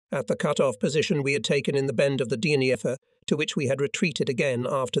at the cut-off position we had taken in the bend of the Dnieper, to which we had retreated again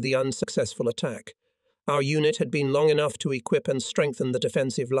after the unsuccessful attack. Our unit had been long enough to equip and strengthen the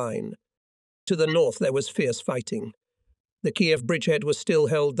defensive line. To the north there was fierce fighting. The Kiev bridgehead was still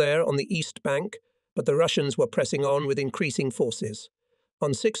held there on the east bank, but the Russians were pressing on with increasing forces.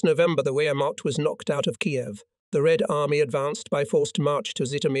 On 6 November the Wehrmacht was knocked out of Kiev. The Red Army advanced by forced march to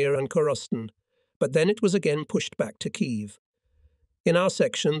Zhytomyr and Korostin, but then it was again pushed back to Kiev. In our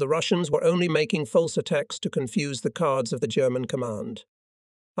section, the Russians were only making false attacks to confuse the cards of the German command.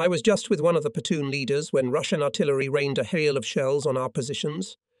 I was just with one of the platoon leaders when Russian artillery rained a hail of shells on our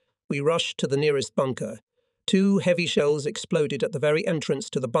positions. We rushed to the nearest bunker. 2 heavy shells exploded at the very entrance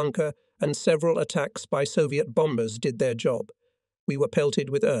to the bunker, and several attacks by Soviet bombers did their job. We were pelted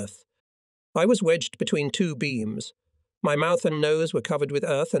with earth. I was wedged between 2 beams. My mouth and nose were covered with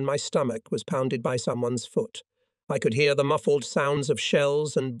earth, and my stomach was pounded by someone's foot. I could hear the muffled sounds of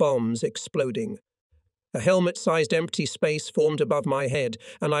shells and bombs exploding. A helmet-sized empty space formed above my head,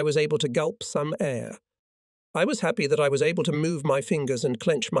 and I was able to gulp some air. I was happy that I was able to move my fingers and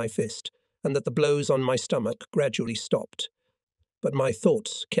clench my fist, and that the blows on my stomach gradually stopped. But my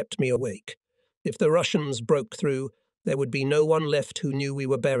thoughts kept me awake. If the Russians broke through, there would be no one left who knew we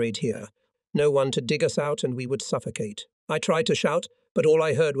were buried here, no one to dig us out, and we would suffocate. I tried to shout, but all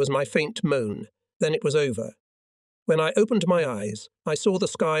I heard was my faint moan. Then it was over. When I opened my eyes, I saw the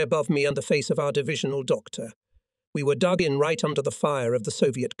sky above me and the face of our divisional doctor. We were dug in right under the fire of the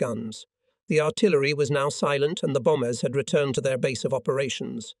Soviet guns. The artillery was now silent, and the bombers had returned to their base of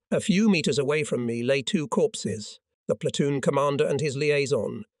operations. A few meters away from me lay 2 corpses, the platoon commander and his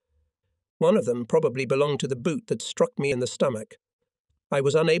liaison. One of them probably belonged to the boot that struck me in the stomach. I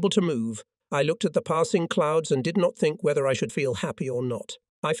was unable to move. I looked at the passing clouds and did not think whether I should feel happy or not.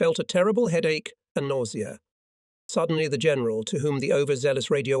 I felt a terrible headache and nausea. Suddenly the general, to whom the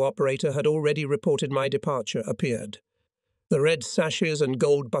overzealous radio operator had already reported my departure, appeared. The red sashes and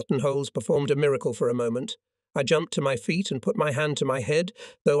gold buttonholes performed a miracle for a moment. I jumped to my feet and put my hand to my head,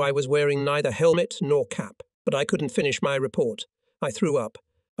 though I was wearing neither helmet nor cap. But I couldn't finish my report. I threw up.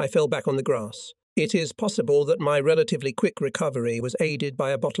 I fell back on the grass. It is possible that my relatively quick recovery was aided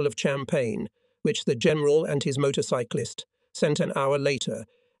by a bottle of champagne, which the general and his motorcyclist sent an hour later,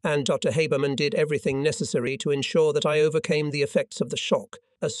 and Dr. Haberman did everything necessary to ensure that I overcame the effects of the shock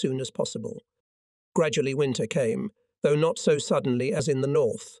as soon as possible. Gradually winter came, though not so suddenly as in the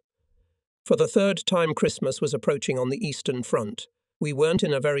north. For the 3rd time Christmas was approaching on the Eastern Front. We weren't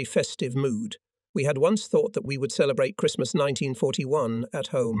in a very festive mood. We had once thought that we would celebrate Christmas 1941 at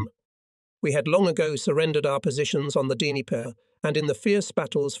home. We had long ago surrendered our positions on the Dnieper, and in the fierce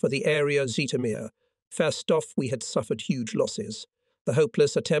battles for the area Zhytomyr, first off we had suffered huge losses. The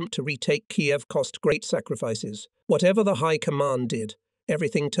hopeless attempt to retake Kiev cost great sacrifices. Whatever the High Command did,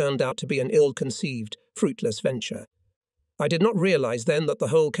 everything turned out to be an ill-conceived, fruitless venture. I did not realize then that the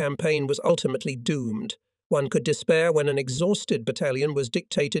whole campaign was ultimately doomed. One could despair when an exhausted battalion was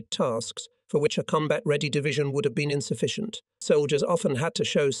dictated tasks for which a combat-ready division would have been insufficient. Soldiers often had to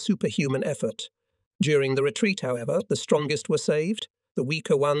show superhuman effort. During the retreat, however, the strongest were saved, the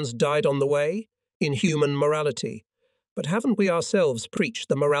weaker ones died on the way. Inhuman morality. But haven't we ourselves preached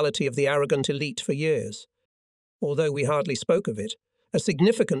the morality of the arrogant elite for years? Although we hardly spoke of it, a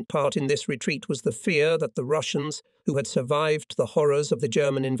significant part in this retreat was the fear that the Russians, who had survived the horrors of the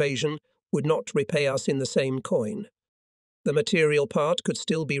German invasion, would not repay us in the same coin. The material part could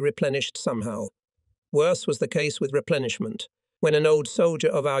still be replenished somehow. Worse was the case with replenishment. When an old soldier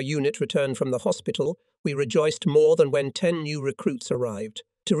of our unit returned from the hospital, we rejoiced more than when 10 new recruits arrived.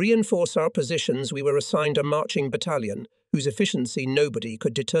 To reinforce our positions, we were assigned a marching battalion, whose efficiency nobody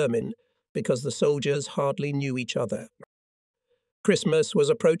could determine, because the soldiers hardly knew each other. Christmas was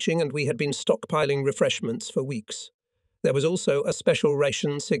approaching, and we had been stockpiling refreshments for weeks. There was also a special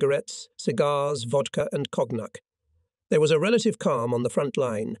ration: cigarettes, cigars, vodka, and cognac. There was a relative calm on the front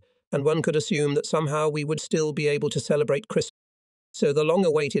line, and one could assume that somehow we would still be able to celebrate Christmas. So the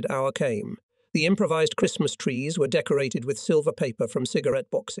long-awaited hour came. The improvised Christmas trees were decorated with silver paper from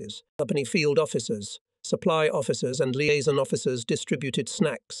cigarette boxes. Company field officers, supply officers, and liaison officers distributed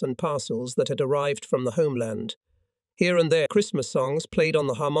snacks and parcels that had arrived from the homeland. Here and there, Christmas songs played on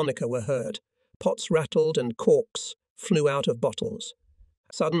the harmonica were heard. Pots rattled and corks flew out of bottles.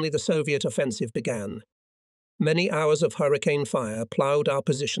 Suddenly the Soviet offensive began. Many hours of hurricane fire ploughed our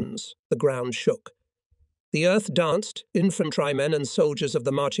positions. The ground shook. The earth danced. Infantrymen and soldiers of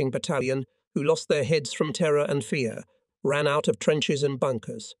the marching battalion, who lost their heads from terror and fear, ran out of trenches and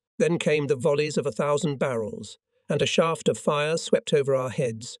bunkers. Then came the volleys of 1,000 barrels, and a shaft of fire swept over our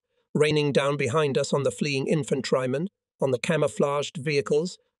heads, raining down behind us on the fleeing infantrymen, on the camouflaged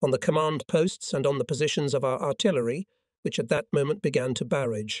vehicles, on the command posts and on the positions of our artillery, which at that moment began to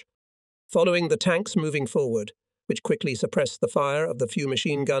barrage. Following the tanks moving forward, which quickly suppressed the fire of the few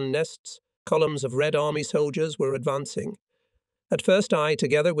machine gun nests, columns of Red Army soldiers were advancing. At first I,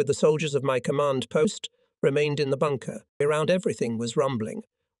 together with the soldiers of my command post, remained in the bunker. Around everything was rumbling.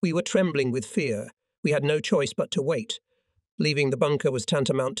 We were trembling with fear. We had no choice but to wait. Leaving the bunker was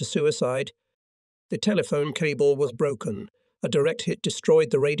tantamount to suicide. The telephone cable was broken. A direct hit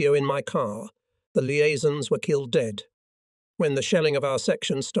destroyed the radio in my car. The liaisons were killed dead. When the shelling of our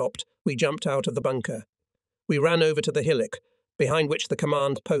section stopped, we jumped out of the bunker. We ran over to the hillock, behind which the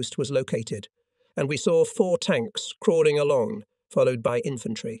command post was located, and we saw 4 tanks crawling along, followed by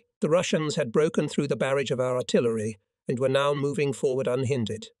infantry. The Russians had broken through the barrage of our artillery and were now moving forward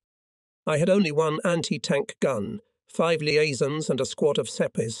unhindered. I had only 1 anti-tank gun, 5 liaisons and a squad of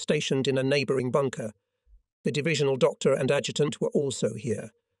sappers stationed in a neighbouring bunker. The divisional doctor and adjutant were also here.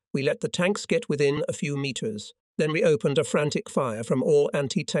 We let the tanks get within a few metres. Then we opened a frantic fire from all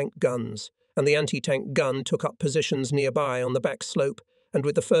anti-tank guns, and the anti-tank gun took up positions nearby on the back slope and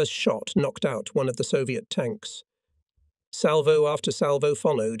with the first shot knocked out one of the Soviet tanks. Salvo after salvo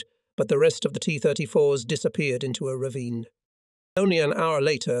followed, but the rest of the T-34s disappeared into a ravine. Only an hour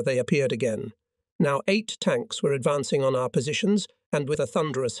later they appeared again. Now 8 tanks were advancing on our positions, and with a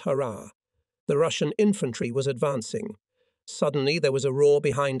thunderous hurrah. The Russian infantry was advancing. Suddenly there was a roar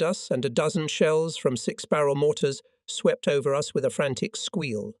behind us, and a dozen shells from 6-barrel mortars swept over us with a frantic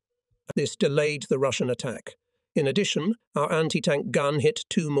squeal. This delayed the Russian attack. In addition, our anti-tank gun hit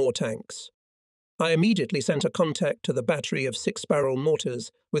 2 more tanks. I immediately sent a contact to the battery of 6-barrel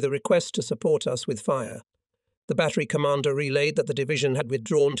mortars with a request to support us with fire. The battery commander relayed that the division had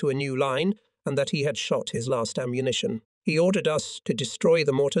withdrawn to a new line and that he had shot his last ammunition. He ordered us to destroy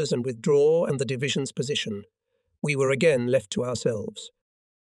the mortars and withdraw and the division's position. We were again left to ourselves.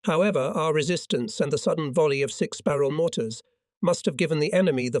 However, our resistance and the sudden volley of 6-barrel mortars must have given the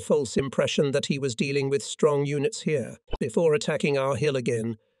enemy the false impression that he was dealing with strong units here. Before attacking our hill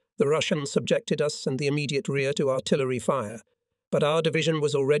again, the Russians subjected us and the immediate rear to artillery fire, but our division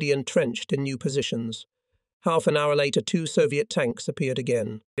was already entrenched in new positions. Half an hour later 2 Soviet tanks appeared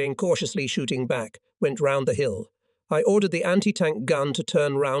again. Incautiously shooting back, went round the hill. I ordered the anti-tank gun to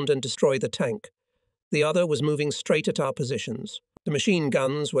turn round and destroy the tank. The other was moving straight at our positions. The machine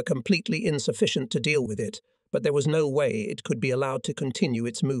guns were completely insufficient to deal with it, but there was no way it could be allowed to continue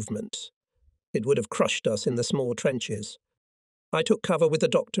its movement. It would have crushed us in the small trenches. I took cover with the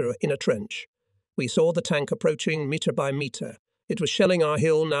doctor in a trench. We saw the tank approaching metre by metre. It was shelling our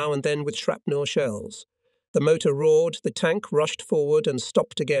hill now and then with shrapnel shells. The motor roared, the tank rushed forward and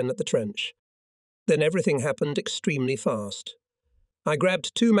stopped again at the trench. Then everything happened extremely fast. I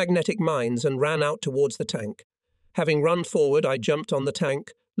grabbed 2 magnetic mines and ran out towards the tank. Having run forward, I jumped on the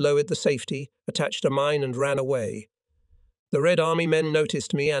tank, lowered the safety, attached a mine and ran away. The Red Army men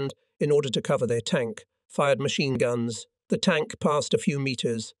noticed me and, in order to cover their tank, fired machine guns. The tank passed a few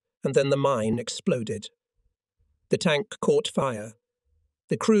metres, and then the mine exploded. The tank caught fire.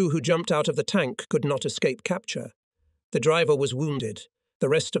 The crew who jumped out of the tank could not escape capture. The driver was wounded. The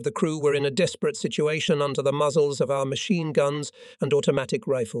rest of the crew were in a desperate situation under the muzzles of our machine guns and automatic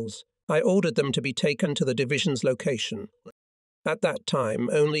rifles. I ordered them to be taken to the division's location. At that time,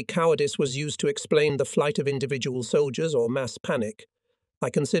 only cowardice was used to explain the flight of individual soldiers or mass panic. I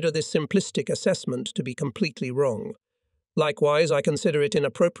consider this simplistic assessment to be completely wrong. Likewise, I consider it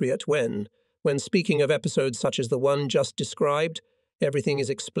inappropriate when speaking of episodes such as the one just described, everything is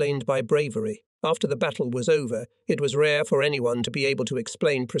explained by bravery. After the battle was over, it was rare for anyone to be able to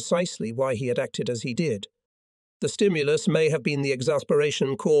explain precisely why he had acted as he did. The stimulus may have been the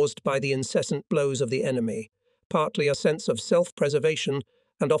exasperation caused by the incessant blows of the enemy. Partly a sense of self-preservation,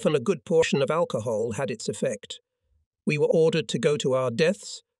 and often a good portion of alcohol had its effect. We were ordered to go to our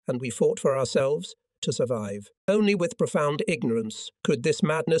deaths, and we fought for ourselves to survive. Only with profound ignorance could this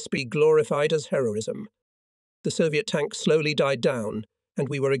madness be glorified as heroism. The Soviet tanks slowly died down, and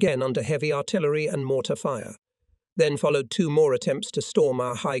we were again under heavy artillery and mortar fire. Then followed 2 more attempts to storm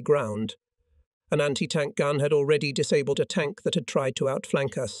our high ground. An anti-tank gun had already disabled a tank that had tried to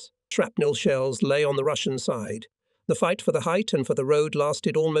outflank us. Shrapnel shells lay on the Russian side. The fight for the height and for the road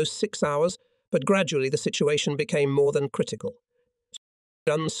lasted almost 6 hours, but gradually the situation became more than critical.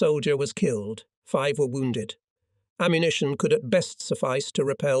 One soldier was killed, 5 were wounded. Ammunition could at best suffice to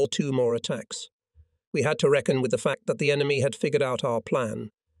repel 2 more attacks. We had to reckon with the fact that the enemy had figured out our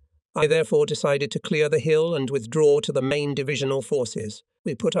plan. I therefore decided to clear the hill and withdraw to the main divisional forces.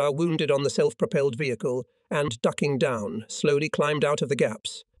 We put our wounded on the self-propelled vehicle and, ducking down, slowly climbed out of the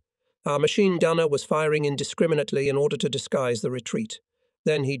gaps. Our machine gunner was firing indiscriminately in order to disguise the retreat.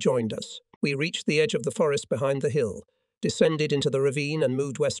 Then he joined us. We reached the edge of the forest behind the hill, descended into the ravine and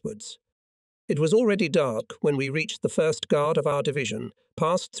moved westwards. It was already dark when we reached the first guard of our division,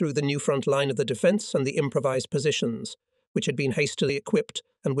 passed through the new front line of the defence and the improvised positions, which had been hastily equipped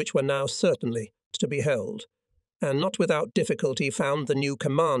and which were now certainly to be held, and not without difficulty found the new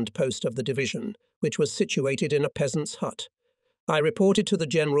command post of the division, which was situated in a peasant's hut. I reported to the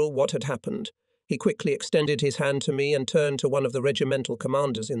general what had happened. He quickly extended his hand to me and turned to one of the regimental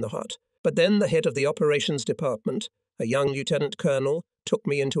commanders in the hut. But then the head of the operations department, a young lieutenant colonel, took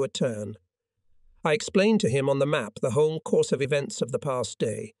me into a turn. I explained to him on the map the whole course of events of the past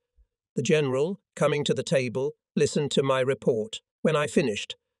day. The general, coming to the table, listened to my report. When I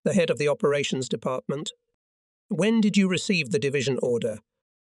finished, the head of the operations department, "When did you receive the division order?"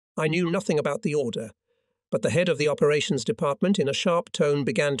 I knew nothing about the order, but the head of the operations department in a sharp tone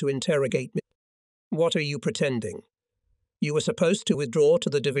began to interrogate me. "What are you pretending? You were supposed to withdraw to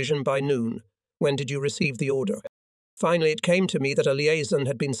the division by noon. When did you receive the order?" Finally, it came to me that a liaison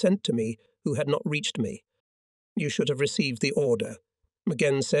had been sent to me who had not reached me. "You should have received the order,"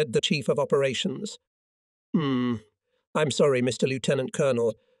 again said the chief of operations. I'm sorry, Mr. Lieutenant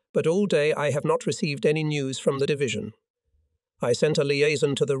Colonel, but all day I have not received any news from the division. I sent a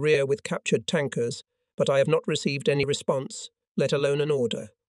liaison to the rear with captured tankers, but I have not received any response, let alone an order."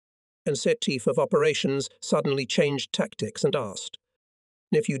 And said chief of operations suddenly changed tactics and asked,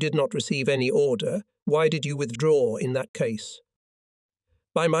 "If you did not receive any order, why did you withdraw in that case?"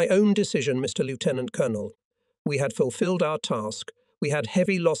 "By my own decision, Mr. Lieutenant Colonel. We had fulfilled our task. We had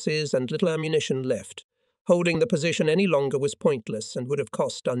heavy losses and little ammunition left. Holding the position any longer was pointless and would have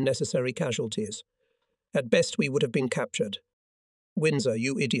cost unnecessary casualties. At best we would have been captured." "Windsor,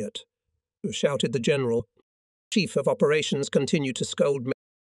 you idiot," shouted the general. Chief of operations continued to scold me.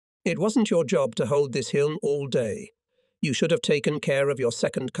 "It wasn't your job to hold this hill all day. You should have taken care of your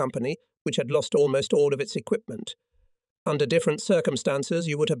second company, which had lost almost all of its equipment. Under different circumstances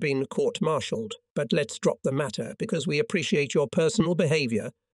you would have been court-martialed, but let's drop the matter because we appreciate your personal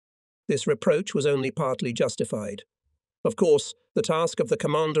behaviour." This reproach was only partly justified. Of course, the task of the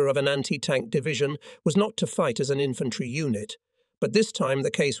commander of an anti-tank division was not to fight as an infantry unit, but this time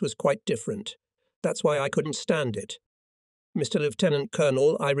the case was quite different. That's why I couldn't stand it. "Mr. Lieutenant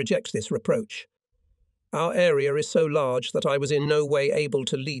Colonel, I reject this reproach. Our area is so large that I was in no way able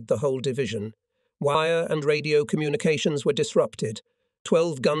to lead the whole division. Wire and radio communications were disrupted.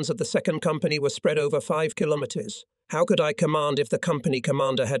 12 guns of the second company were spread over 5 kilometers. How could I command if the company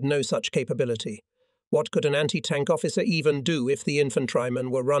commander had no such capability? What could an anti-tank officer even do if the infantrymen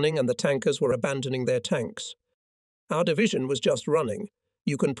were running and the tankers were abandoning their tanks? Our division was just running.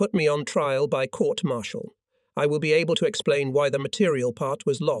 You can put me on trial by court-martial. I will be able to explain why the material part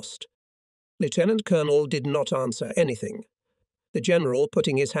was lost." Lieutenant Colonel did not answer anything. The general,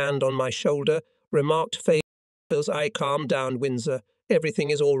 putting his hand on my shoulder, remarked faintly as I calmed down, "Windsor, everything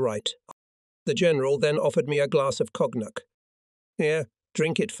is all right." The general then offered me a glass of cognac. "Here,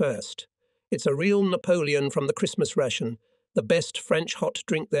 drink it first. It's a real Napoleon from the Christmas ration, the best French hot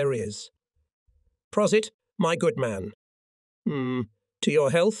drink there is. Prosit, my good man." To your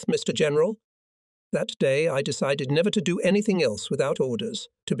health, Mr. General." That day I decided never to do anything else without orders,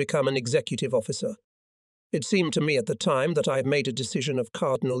 to become an executive officer. It seemed to me at the time that I had made a decision of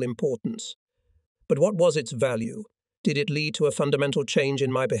cardinal importance. But what was its value? Did it lead to a fundamental change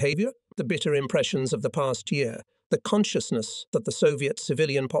in my behavior? The bitter impressions of the past year, the consciousness that the Soviet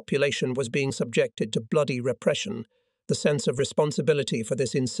civilian population was being subjected to bloody repression, the sense of responsibility for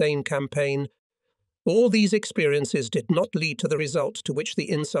this insane campaign, all these experiences did not lead to the result to which the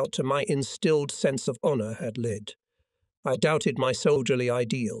insult to my instilled sense of honor had led. I doubted my soldierly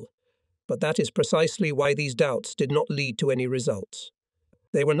ideal, but that is precisely why these doubts did not lead to any results.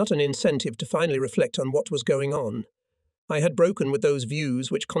 They were not an incentive to finally reflect on what was going on. I had broken with those views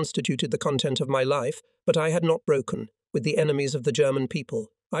which constituted the content of my life, but I had not broken with the enemies of the German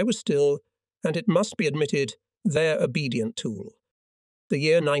people. I was still, and it must be admitted, their obedient tool. The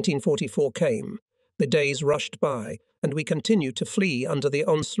year 1944 came. The days rushed by, and we continued to flee under the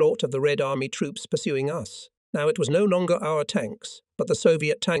onslaught of the Red Army troops pursuing us. Now it was no longer our tanks, but the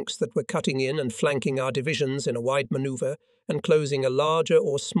Soviet tanks that were cutting in and flanking our divisions in a wide maneuver and closing a larger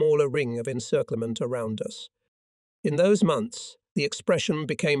or smaller ring of encirclement around us. In those months, the expression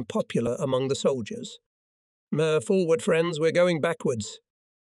became popular among the soldiers. Forward, friends, we're going backwards."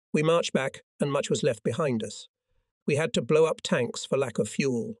 We marched back, and much was left behind us. We had to blow up tanks for lack of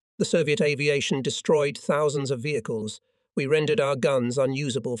fuel. The Soviet aviation destroyed thousands of vehicles. We rendered our guns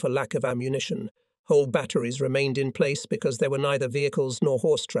unusable for lack of ammunition. Whole batteries remained in place because there were neither vehicles nor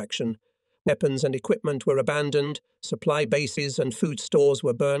horse traction. Weapons and equipment were abandoned, supply bases and food stores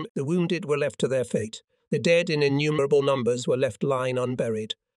were burned, the wounded were left to their fate. The dead in innumerable numbers were left lying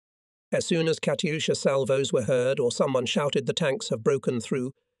unburied. As soon as Katyusha salvos were heard or someone shouted the tanks have broken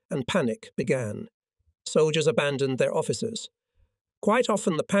through, and panic began. Soldiers abandoned their officers. Quite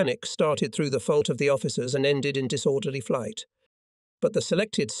often the panic started through the fault of the officers and ended in disorderly flight. But the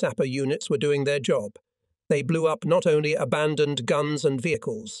selected sapper units were doing their job. They blew up not only abandoned guns and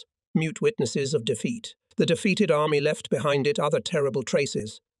vehicles, mute witnesses of defeat. The defeated army left behind it other terrible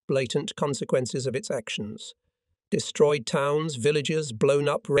traces, blatant consequences of its actions. Destroyed towns, villages, blown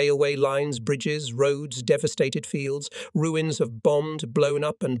up railway lines, bridges, roads, devastated fields, ruins of bombed, blown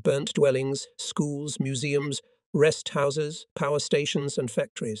up and burnt dwellings, schools, museums, rest houses, power stations and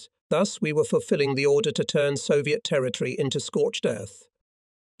factories. Thus we were fulfilling the order to turn Soviet territory into scorched earth.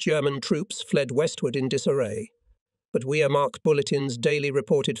 German troops fled westward in disarray. But Wehrmacht bulletins daily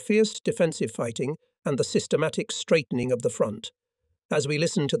reported fierce defensive fighting and the systematic straightening of the front. As we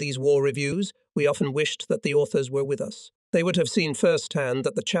listened to these war reviews, we often wished that the authors were with us. They would have seen firsthand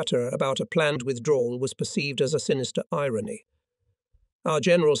that the chatter about a planned withdrawal was perceived as a sinister irony. Our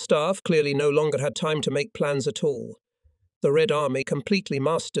general staff clearly no longer had time to make plans at all. The Red Army completely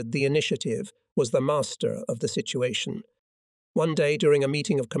mastered the initiative, was the master of the situation. One day during a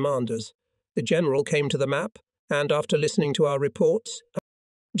meeting of commanders, the general came to the map, and after listening to our reports,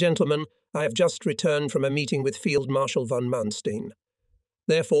 "Gentlemen, I have just returned from a meeting with Field Marshal von Manstein.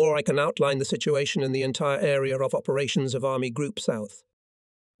 Therefore, I can outline the situation in the entire area of operations of Army Group South."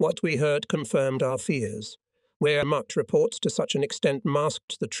 What we heard confirmed our fears. Wehrmacht reports to such an extent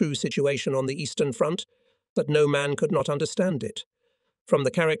masked the true situation on the Eastern Front that no man could not understand it. From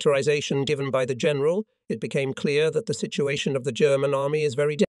the characterization given by the general, it became clear that the situation of the German army is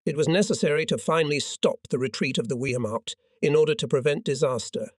very different. It was necessary to finally stop the retreat of the Wehrmacht in order to prevent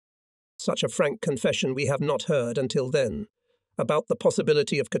disaster. Such a frank confession we have not heard until then. About the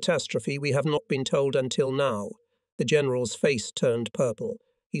possibility of catastrophe we have not been told until now. The general's face turned purple.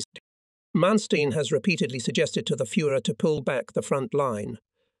 Manstein has repeatedly suggested to the Führer to pull back the front line.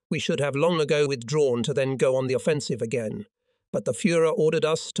 We should have long ago withdrawn to then go on the offensive again. But the Führer ordered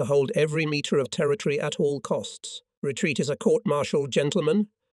us to hold every metre of territory at all costs. Retreat is a court-martial, gentlemen.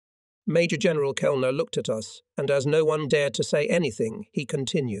 Major General Kellner looked at us, and as no one dared to say anything, he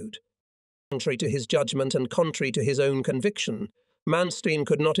continued. Contrary to his judgment and contrary to his own conviction, Manstein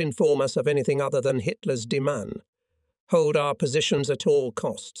could not inform us of anything other than Hitler's demand. Hold our positions at all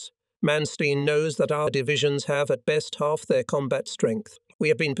costs. Manstein knows that our divisions have at best half their combat strength. We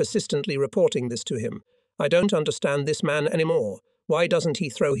have been persistently reporting this to him. I don't understand this man anymore. Why doesn't he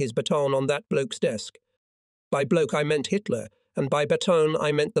throw his baton on that bloke's desk? By bloke I meant Hitler, and by baton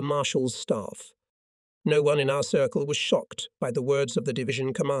I meant the Marshal's staff. No one in our circle was shocked by the words of the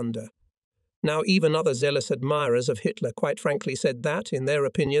division commander. Now even other zealous admirers of Hitler quite frankly said that, in their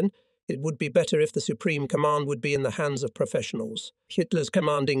opinion, it would be better if the supreme command would be in the hands of professionals. Hitler's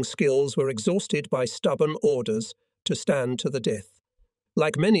commanding skills were exhausted by stubborn orders to stand to the death.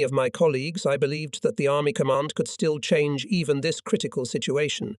 Like many of my colleagues, I believed that the army command could still change even this critical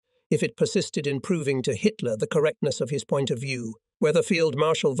situation, if it persisted in proving to Hitler the correctness of his point of view. Whether Field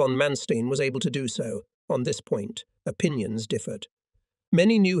Marshal von Manstein was able to do so, on this point, opinions differed.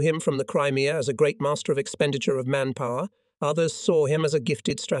 Many knew him from the Crimea as a great master of expenditure of manpower, others saw him as a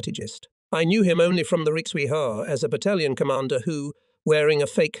gifted strategist. I knew him only from the Rikswehr as a battalion commander who, wearing a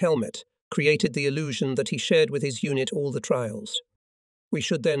fake helmet, created the illusion that he shared with his unit all the trials. We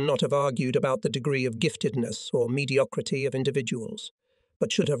should then not have argued about the degree of giftedness or mediocrity of individuals,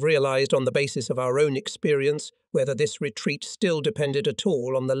 but should have realized on the basis of our own experience whether this retreat still depended at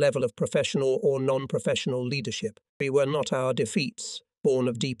all on the level of professional or non-professional leadership. We were not our defeats, born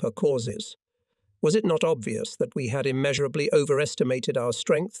of deeper causes. Was it not obvious that we had immeasurably overestimated our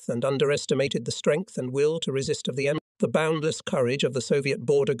strength and underestimated the strength and will to resist of the enemy? The boundless courage of the Soviet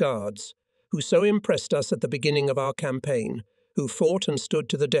border guards, who so impressed us at the beginning of our campaign, who fought and stood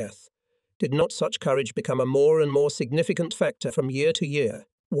to the death. Did not such courage become a more and more significant factor from year to year?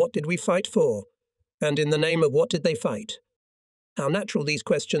 What did we fight for? And in the name of what did they fight? How natural these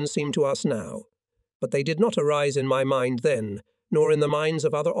questions seem to us now. But they did not arise in my mind then, nor in the minds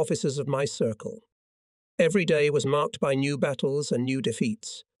of other officers of my circle. Every day was marked by new battles and new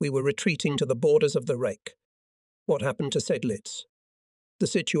defeats. We were retreating to the borders of the Reich. What happened to Sedlitz? The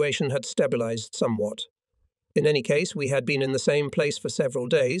situation had stabilized somewhat. In any case, we had been in the same place for several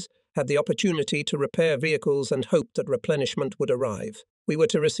days, had the opportunity to repair vehicles and hoped that replenishment would arrive. We were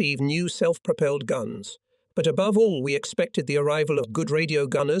to receive new self-propelled guns. But above all, we expected the arrival of good radio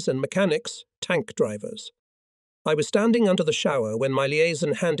gunners and mechanics, tank drivers. I was standing under the shower when my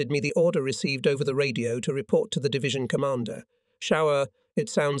liaison handed me the order received over the radio to report to the division commander. Shower, it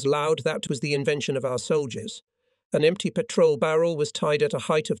sounds loud, that was the invention of our soldiers. An empty petrol barrel was tied at a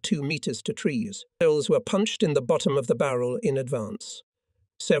height of 2 meters to trees. Holes were punched in the bottom of the barrel in advance.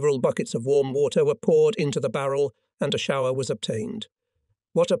 Several buckets of warm water were poured into the barrel, and a shower was obtained.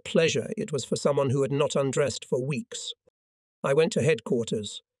 What a pleasure it was for someone who had not undressed for weeks. I went to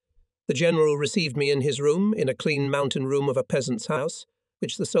headquarters. The general received me in his room, in a clean mountain room of a peasant's house,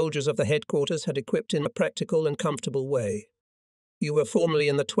 which the soldiers of the headquarters had equipped in a practical and comfortable way. You were formerly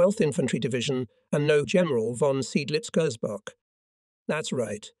in the 12th Infantry Division and know General von Seydlitz-Gersbach. That's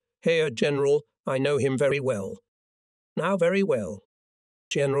right. Herr General, I know him very well. Now very well.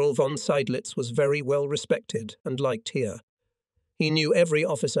 General von Seydlitz was very well respected and liked here. He knew every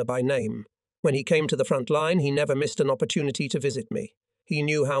officer by name. When he came to the front line, he never missed an opportunity to visit me. He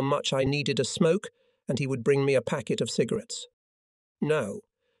knew how much I needed a smoke, and he would bring me a packet of cigarettes. No.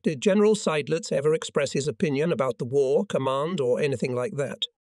 Did General Seydlitz ever express his opinion about the war, command, or anything like that?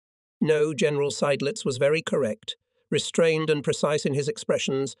 No, General Seydlitz was very correct, restrained and precise in his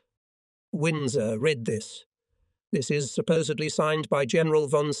expressions. Windsor, read this. This is supposedly signed by General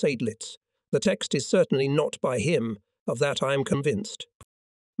von Seydlitz. The text is certainly not by him, of that I am convinced.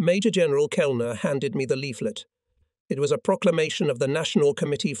 Major General Kellner handed me the leaflet. It was a proclamation of the National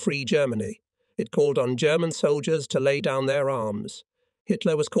Committee Free Germany. It called on German soldiers to lay down their arms.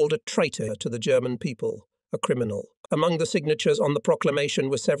 Hitler was called a traitor to the German people, a criminal. Among the signatures on the proclamation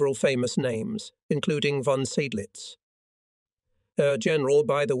were several famous names, including von Seydlitz. General,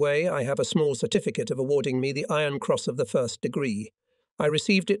 by the way, I have a small certificate of awarding me the Iron Cross of the First Degree. I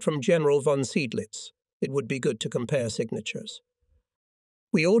received it from General von Seydlitz. It would be good to compare signatures.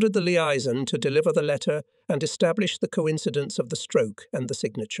 We ordered the liaison to deliver the letter and establish the coincidence of the stroke and the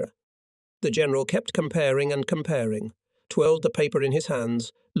signature. The general kept comparing and comparing, twirled the paper in his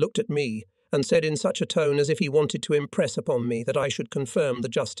hands, looked at me, and said in such a tone as if he wanted to impress upon me that I should confirm the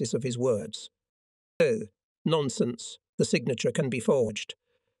justice of his words. Oh, nonsense. The signature can be forged.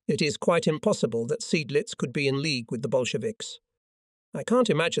 It is quite impossible that Seydlitz could be in league with the Bolsheviks. I can't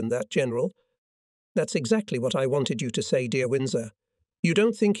imagine that, General. That's exactly what I wanted you to say, dear Windsor. You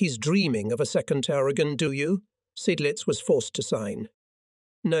don't think he's dreaming of a second Tarragon, do you? Seydlitz was forced to sign.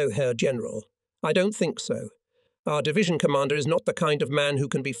 No, Herr General. I don't think so. Our division commander is not the kind of man who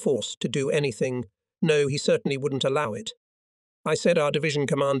can be forced to do anything. No, he certainly wouldn't allow it. I said our division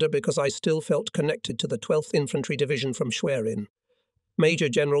commander because I still felt connected to the 12th Infantry Division from Schwerin. Major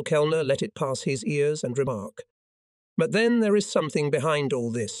General Kellner let it pass his ears and remark. But then there is something behind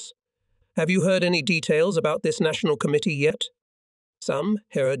all this. Have you heard any details about this National Committee yet? Some,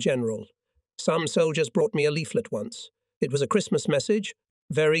 Herr General. Some soldiers brought me a leaflet once. It was a Christmas message,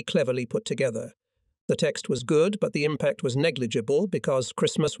 very cleverly put together. The text was good, but the impact was negligible because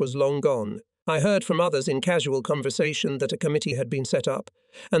Christmas was long gone. I heard from others in casual conversation that a committee had been set up,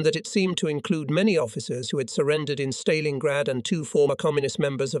 and that it seemed to include many officers who had surrendered in Stalingrad and 2 former communist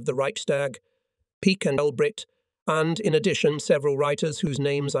members of the Reichstag, Peake and Elbricht, and, in addition, several writers whose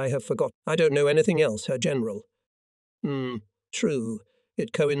names I have forgotten. I don't know anything else, Herr General. True.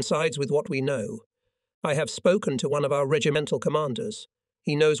 It coincides with what we know. I have spoken to one of our regimental commanders.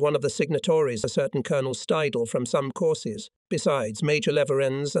 He knows one of the signatories, a certain Colonel Steidl, from some courses. Besides, Major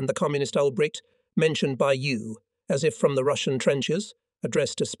Leverenz and the communist Ulbricht, mentioned by you, as if from the Russian trenches,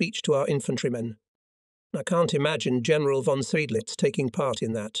 addressed a speech to our infantrymen. I can't imagine General von Seydlitz taking part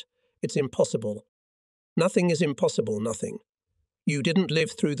in that. It's impossible. Nothing is impossible, nothing. You didn't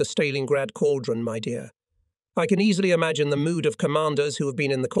live through the Stalingrad cauldron, my dear. I can easily imagine the mood of commanders who have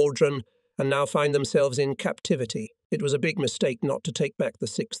been in the cauldron and now find themselves in captivity. It was a big mistake not to take back the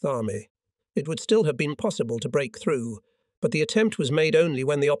 6th Army. It would still have been possible to break through, but the attempt was made only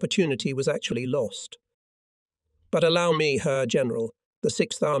when the opportunity was actually lost. But allow me, Herr General, the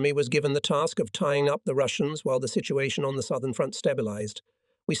 6th Army was given the task of tying up the Russians while the situation on the southern front stabilized.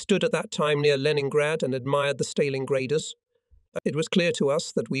 We stood at that time near Leningrad and admired the Stalingraders. It was clear to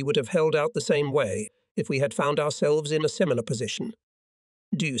us that we would have held out the same way if we had found ourselves in a similar position.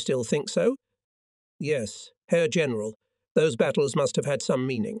 Do you still think so? Yes, Herr General, those battles must have had some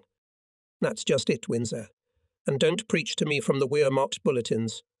meaning. That's just it, Windsor. And don't preach to me from the Wehrmacht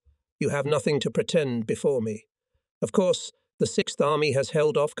bulletins. You have nothing to pretend before me. Of course, the 6th Army has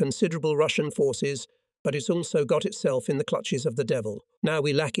held off considerable Russian forces, but it's also got itself in the clutches of the devil. Now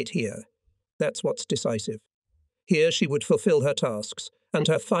we lack it here. That's what's decisive. Here she would fulfill her tasks, and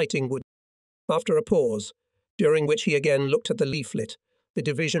her fighting would... After a pause, during which he again looked at the leaflet, the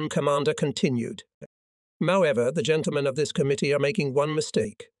division commander continued. However, the gentlemen of this committee are making one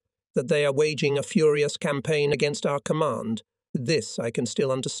mistake. That they are waging a furious campaign against our command, this I can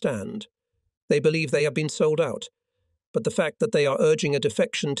still understand. They believe they have been sold out. But the fact that they are urging a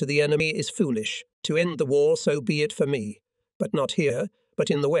defection to the enemy is foolish. To end the war, so be it for me. But not here, but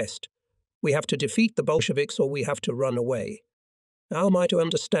in the West. We have to defeat the Bolsheviks or we have to run away. How am I to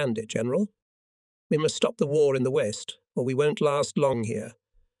understand it, General? We must stop the war in the West, or we won't last long here.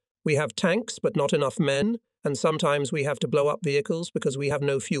 We have tanks, but not enough men, and sometimes we have to blow up vehicles because we have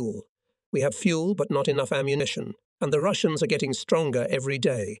no fuel. We have fuel, but not enough ammunition, and the Russians are getting stronger every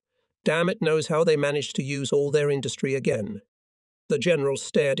day. Damn it knows how they managed to use all their industry again. The general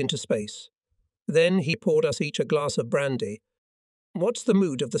stared into space. Then he poured us each a glass of brandy. What's the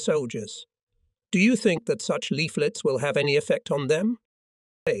mood of the soldiers? Do you think that such leaflets will have any effect on them?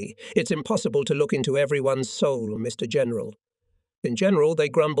 Hey, it's impossible to look into everyone's soul, Mr. General. In general, they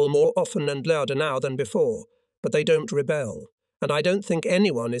grumble more often and louder now than before, but they don't rebel, and I don't think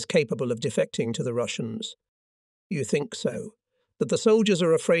anyone is capable of defecting to the Russians. You think so? That the soldiers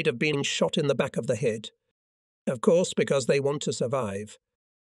are afraid of being shot in the back of the head? Of course, because they want to survive.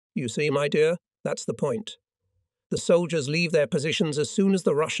 You see, my dear, that's the point. The soldiers leave their positions as soon as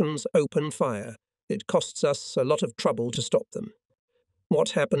the Russians open fire. It costs us a lot of trouble to stop them.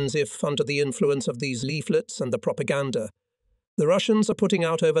 What happens if, under the influence of these leaflets and the propaganda, the Russians are putting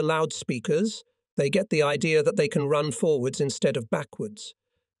out over loudspeakers, they get the idea that they can run forwards instead of backwards.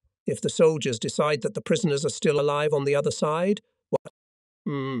 If the soldiers decide that the prisoners are still alive on the other side, what?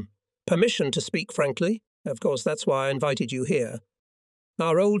 Permission to speak frankly? Of course, that's why I invited you here.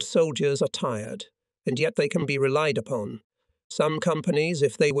 Our old soldiers are tired, and yet they can be relied upon. Some companies,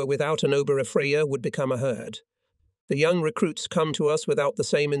 if they were without an Oberfreier, would become a herd. The young recruits come to us without the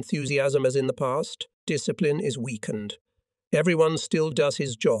same enthusiasm as in the past. Discipline is weakened. Everyone still does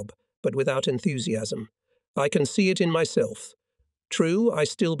his job, but without enthusiasm. I can see it in myself. True, I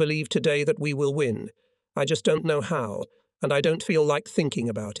still believe today that we will win. I just don't know how, and I don't feel like thinking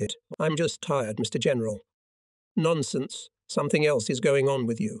about it. I'm just tired, Mr. General. Nonsense. Something else is going on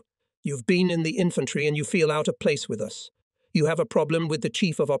with you. You've been in the infantry and you feel out of place with us. You have a problem with the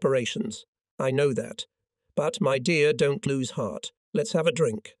Chief of Operations. I know that. But, my dear, don't lose heart. Let's have a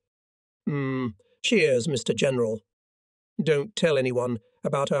drink. Cheers, Mr. General. Don't tell anyone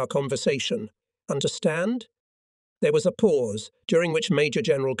about our conversation. Understand? There was a pause, during which Major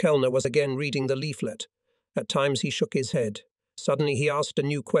General Kellner was again reading the leaflet. At times he shook his head. Suddenly he asked a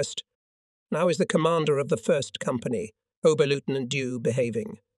new question. How is the commander of the 1st Company, Oberleutnant Dew,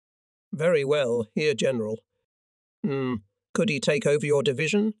 behaving? Very well, here, General. Could he take over your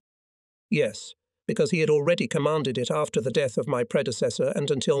division? Yes, because he had already commanded it after the death of my predecessor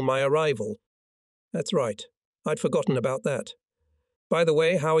and until my arrival. That's right. I'd forgotten about that. By the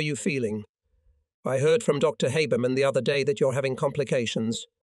way, how are you feeling? I heard from Dr. Haberman the other day that you're having complications.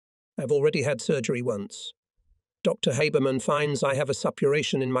 I've already had surgery once. Dr. Haberman finds I have a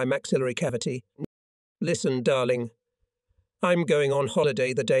suppuration in my maxillary cavity. Listen, darling. I'm going on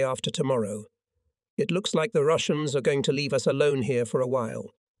holiday the day after tomorrow. It looks like the Russians are going to leave us alone here for a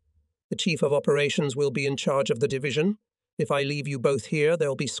while. The Chief of Operations will be in charge of the division. If I leave you both here,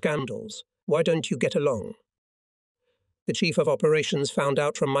 there'll be scandals. Why don't you get along? The Chief of Operations found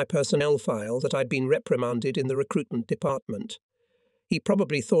out from my personnel file that I'd been reprimanded in the recruitment department. He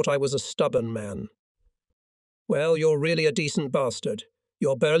probably thought I was a stubborn man. Well, you're really a decent bastard.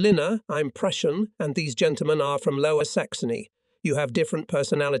 You're Berliner, I'm Prussian, and these gentlemen are from Lower Saxony. You have different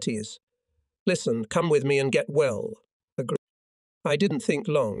personalities. Listen, come with me and get well. Agree. I didn't think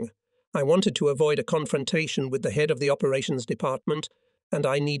long. I wanted to avoid a confrontation with the head of the operations department, and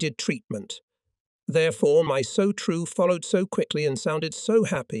I needed treatment. Therefore, my so true followed so quickly and sounded so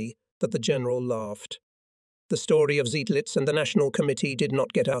happy that the general laughed. The story of Zietlitz and the National Committee did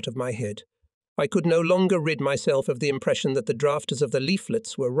not get out of my head. I could no longer rid myself of the impression that the drafters of the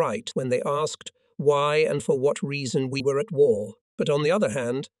leaflets were right when they asked why and for what reason we were at war. But on the other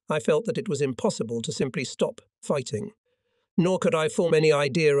hand, I felt that it was impossible to simply stop fighting. Nor could I form any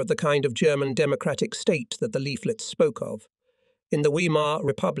idea of the kind of German democratic state that the leaflets spoke of. In the Weimar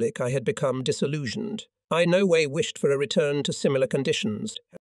Republic I had become disillusioned. I in no way wished for a return to similar conditions.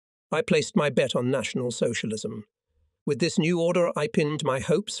 I placed my bet on National Socialism. With this new order I pinned my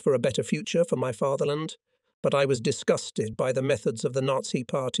hopes for a better future for my fatherland, but I was disgusted by the methods of the Nazi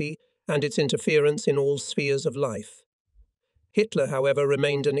Party and its interference in all spheres of life. Hitler, however,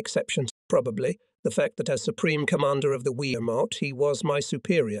 remained an exception, probably, the fact that as Supreme Commander of the Wehrmacht he was my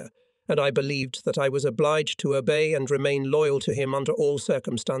superior, and I believed that I was obliged to obey and remain loyal to him under all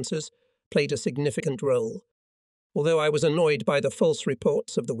circumstances, played a significant role. Although I was annoyed by the false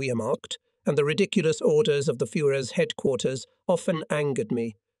reports of the Wehrmacht, and the ridiculous orders of the Führer's headquarters often angered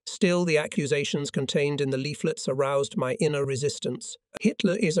me, Still, the accusations contained in the leaflets aroused my inner resistance.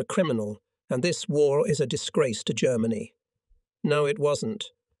 Hitler is a criminal, and this war is a disgrace to Germany. No, it wasn't.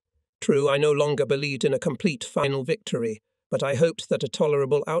 True, I no longer believed in a complete final victory, but I hoped that a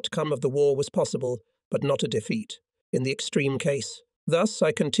tolerable outcome of the war was possible, but not a defeat, in the extreme case. Thus,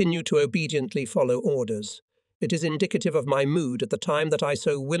 I continued to obediently follow orders. It is indicative of my mood at the time that I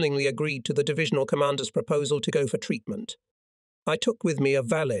so willingly agreed to the divisional commander's proposal to go for treatment. I took with me a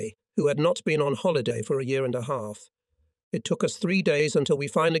valet who had not been on holiday for a year and a half. It took us 3 days until we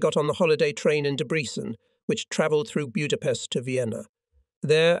finally got on the holiday train in Debrecen, which travelled through Budapest to Vienna.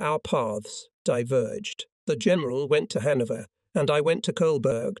 There our paths diverged. The general went to Hanover, and I went to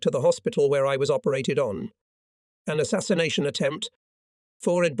Kohlberg, to the hospital where I was operated on. An assassination attempt.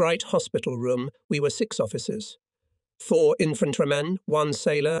 For a bright hospital room, we were 6 officers. 4 infantrymen, 1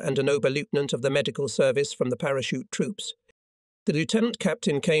 sailor, and an Oberleutnant of the medical service from the parachute troops. The lieutenant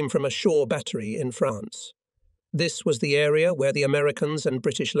captain came from a shore battery in France. This was the area where the Americans and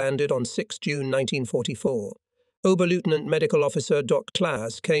British landed on 6 June 1944. Oberleutnant Medical Officer Doc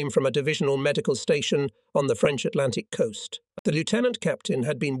Klaas came from a divisional medical station on the French Atlantic coast. The lieutenant captain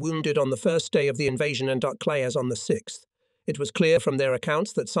had been wounded on the first day of the invasion and Doc Klaas on the 6th. It was clear from their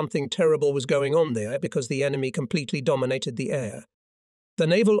accounts that something terrible was going on there because the enemy completely dominated the air. The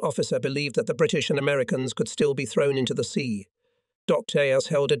naval officer believed that the British and Americans could still be thrown into the sea. Doc Klaas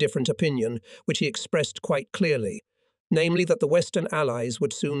held a different opinion, which he expressed quite clearly, namely that the Western Allies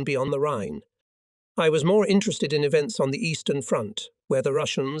would soon be on the Rhine. I was more interested in events on the Eastern Front, where the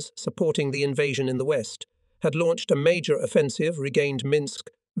Russians, supporting the invasion in the West, had launched a major offensive, regained Minsk,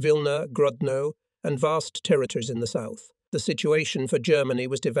 Vilna, Grodno, and vast territories in the south. The situation for Germany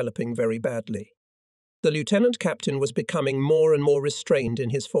was developing very badly. The lieutenant captain was becoming more and more restrained in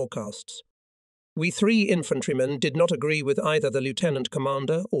his forecasts. We 3 infantrymen did not agree with either the lieutenant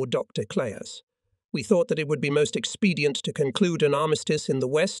commander or Dr. Klaas. We thought that it would be most expedient to conclude an armistice in the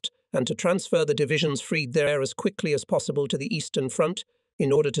west and to transfer the divisions freed there as quickly as possible to the Eastern Front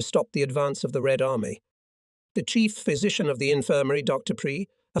in order to stop the advance of the Red Army. The chief physician of the infirmary, Dr. Pree,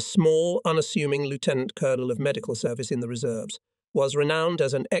 a small, unassuming lieutenant colonel of medical service in the reserves, was renowned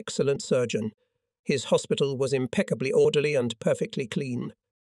as an excellent surgeon. His hospital was impeccably orderly and perfectly clean.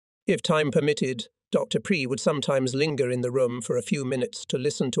 If time permitted, Dr. Pree would sometimes linger in the room for a few minutes to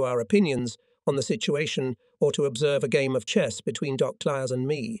listen to our opinions on the situation or to observe a game of chess between Dr. Klaas and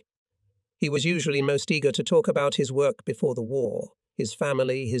me. He was usually most eager to talk about his work before the war, his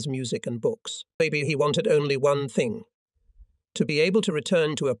family, his music and books. Maybe he wanted only one thing: to be able to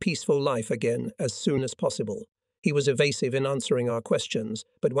return to a peaceful life again as soon as possible. He was evasive in answering our questions,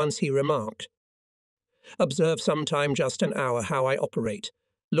 but once he remarked, "Observe sometime just an hour how I operate.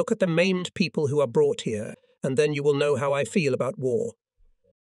 Look at the maimed people who are brought here, and then you will know how I feel about war."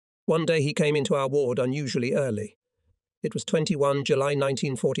 One day he came into our ward unusually early. It was 21 July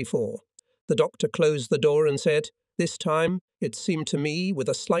 1944. The doctor closed the door and said, this time, it seemed to me, with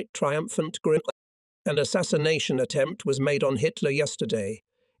a slight triumphant grin, "An assassination attempt was made on Hitler yesterday,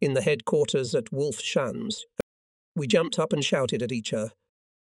 in the headquarters at Wolfschanz." We jumped up and shouted at each other.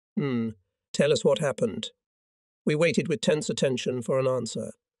 Tell us what happened." We waited with tense attention for an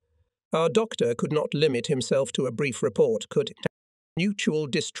answer. Our doctor could not limit himself to a brief report, could he? Mutual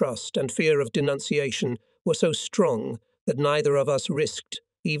distrust and fear of denunciation were so strong that neither of us risked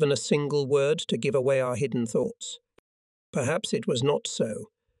even a single word to give away our hidden thoughts. Perhaps it was not so,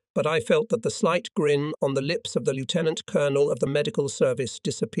 but I felt that the slight grin on the lips of the lieutenant colonel of the medical service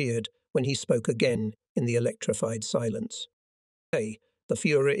disappeared when he spoke again in the electrified silence. "Hey, the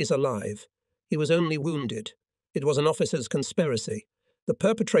Führer is alive. He was only wounded. It was an officer's conspiracy. The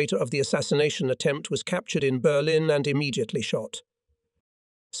perpetrator of the assassination attempt was captured in Berlin and immediately shot.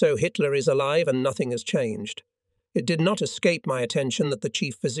 So Hitler is alive and nothing has changed." It did not escape my attention that the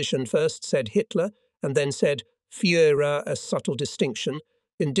chief physician first said Hitler and then said Führer, a subtle distinction,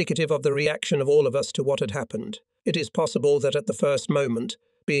 indicative of the reaction of all of us to what had happened. It is possible that at the first moment,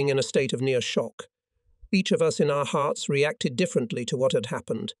 being in a state of near shock, each of us in our hearts reacted differently to what had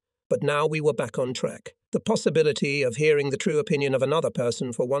happened, but now we were back on track. The possibility of hearing the true opinion of another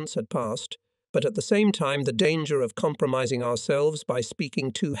person for once had passed, but at the same time the danger of compromising ourselves by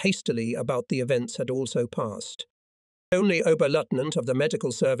speaking too hastily about the events had also passed. Only Oberleutnant of the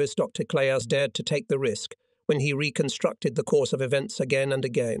medical service, Dr. Klaas, dared to take the risk when he reconstructed the course of events again and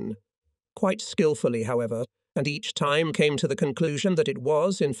again. Quite skillfully, however, and each time came to the conclusion that it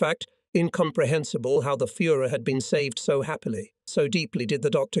was, in fact, incomprehensible how the Führer had been saved so happily. So deeply did the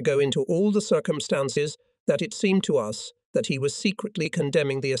doctor go into all the circumstances that it seemed to us that he was secretly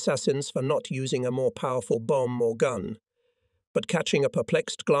condemning the assassins for not using a more powerful bomb or gun. But catching a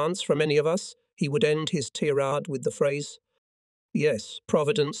perplexed glance from any of us, he would end his tirade with the phrase, "Yes,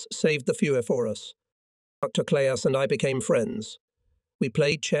 Providence saved the Führer for us." Dr. Claes and I became friends. We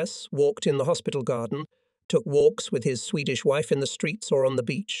played chess, walked in the hospital garden, took walks with his Swedish wife in the streets or on the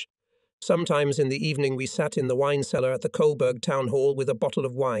beach. Sometimes in the evening we sat in the wine cellar at the Coburg Town Hall with a bottle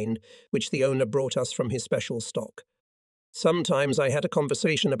of wine, which the owner brought us from his special stock. Sometimes I had a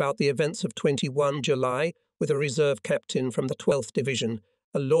conversation about the events of 21 July with a reserve captain from the 12th Division,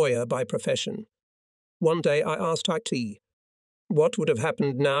 a lawyer by profession. One day I asked IT, what would have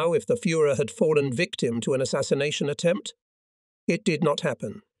happened now if the Führer had fallen victim to an assassination attempt? It did not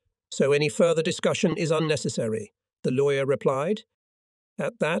happen, so any further discussion is unnecessary, the lawyer replied.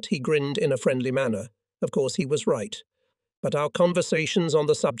 At that he grinned in a friendly manner. Of course he was right. But our conversations on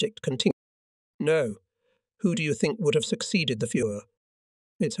the subject continued. No. Who do you think would have succeeded the Führer?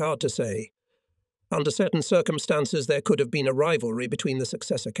 It's hard to say. Under certain circumstances there could have been a rivalry between the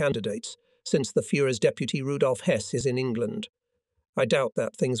successor candidates, since the Führer's deputy Rudolf Hess is in England. I doubt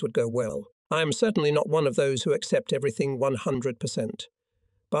that things would go well. I am certainly not one of those who accept everything 100%.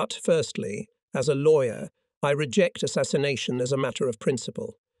 But firstly, as a lawyer, I reject assassination as a matter of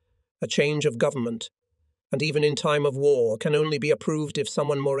principle. A change of government, and even in time of war, can only be approved if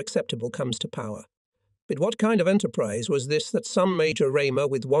someone more acceptable comes to power. But what kind of enterprise was this that some Major Raymer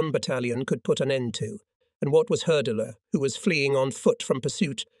with 1 battalion could put an end to? And what was Herdeler, who was fleeing on foot from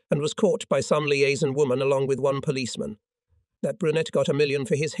pursuit and was caught by some liaison woman along with 1 policeman? That brunette got $1 million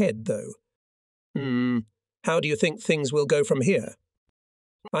for his head, though. How do you think things will go from here?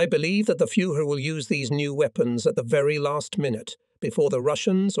 I believe that the Führer will use these new weapons at the very last minute, before the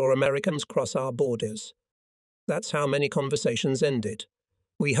Russians or Americans cross our borders. That's how many conversations ended.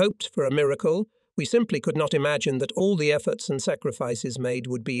 We hoped for a miracle. We simply could not imagine that all the efforts and sacrifices made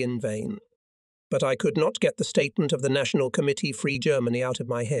would be in vain. But I could not get the statement of the National Committee Free Germany out of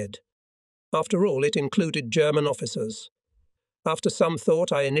my head. After all, it included German officers. After some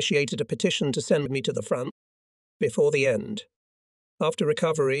thought, I initiated a petition to send me to the front before the end. After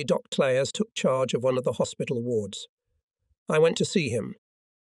recovery, Dr. Claes took charge of one of the hospital wards. I went to see him.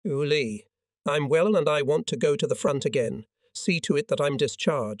 Uli, I'm well and I want to go to the front again. See to it that I'm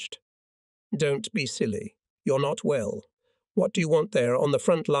discharged. Don't be silly. You're not well. What do you want there on the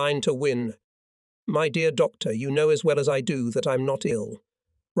front line to win? My dear doctor, you know as well as I do that I'm not ill.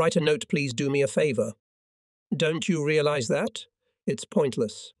 Write a note, please do me a favour. Don't you realize that? It's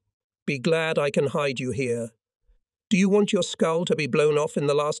pointless. Be glad I can hide you here. Do you want your skull to be blown off in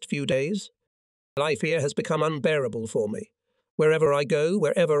the last few days? Life here has become unbearable for me. Wherever I go,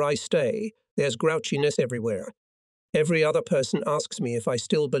 wherever I stay, there's grouchiness everywhere. Every other person asks me if I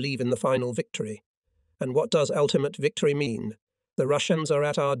still believe in the final victory. And what does ultimate victory mean? The Russians are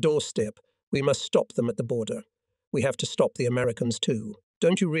at our doorstep. We must stop them at the border. We have to stop the Americans too.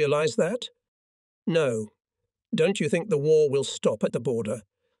 Don't you realize that? No. Don't you think the war will stop at the border?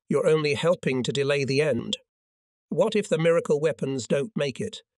 You're only helping to delay the end. What if the miracle weapons don't make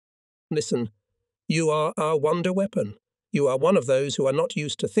it? Listen, you are our wonder weapon. You are one of those who are not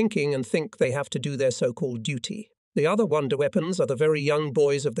used to thinking and think they have to do their so-called duty. The other wonder weapons are the very young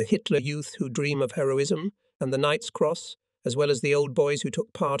boys of the Hitler Youth who dream of heroism and the Knight's Cross, as well as the old boys who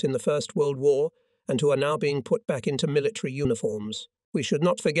took part in the First World War and who are now being put back into military uniforms. We should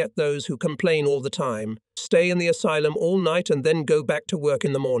not forget those who complain all the time, stay in the asylum all night and then go back to work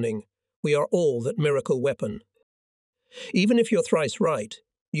in the morning. We are all that miracle weapon. Even if you're thrice right,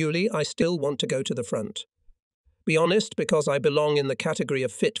 Yuli, I still want to go to the front. Be honest, because I belong in the category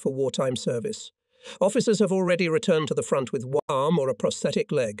of fit for wartime service. Officers have already returned to the front with one arm or a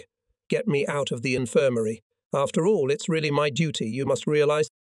prosthetic leg. Get me out of the infirmary. After all, it's really my duty. You must realize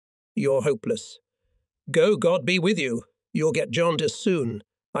you're hopeless. Go, God be with you. You'll get jaundice soon.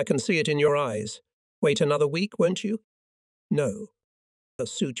 I can see it in your eyes. Wait another week, won't you? No.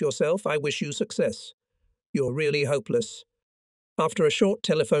 Suit yourself. I wish you success. You're really hopeless. After a short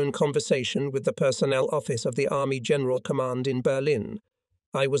telephone conversation with the personnel office of the Army General Command in Berlin,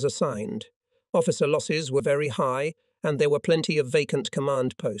 I was assigned. Officer losses were very high, and there were plenty of vacant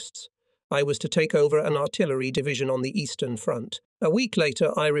command posts. I was to take over an artillery division on the Eastern Front. A week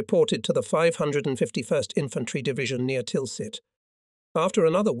later, I reported to the 551st Infantry Division near Tilsit. After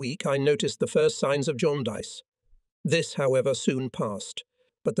another week, I noticed the first signs of jaundice. This, however, soon passed,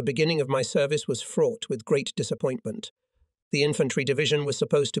 but the beginning of my service was fraught with great disappointment. The infantry division was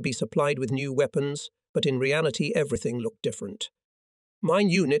supposed to be supplied with new weapons, but in reality everything looked different. My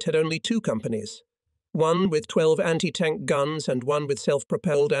unit had only 2 companies, one with 12 anti-tank guns and one with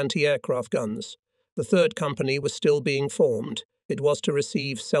self-propelled anti-aircraft guns. The 3rd company was still being formed. It was to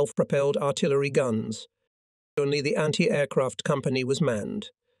receive self-propelled artillery guns. Only the anti-aircraft company was manned.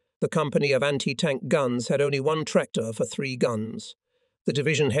 The company of anti-tank guns had only one tractor for 3 guns. The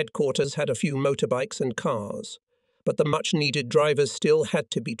division headquarters had a few motorbikes and cars. But the much-needed drivers still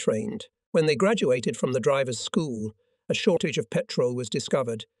had to be trained. When they graduated from the drivers' school, a shortage of petrol was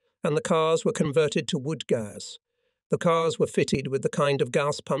discovered, and the cars were converted to wood gas. The cars were fitted with the kind of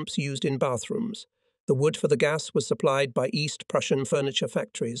gas pumps used in bathrooms. The wood for the gas was supplied by East Prussian furniture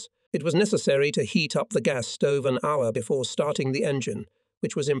factories. It was necessary to heat up the gas stove an hour before starting the engine,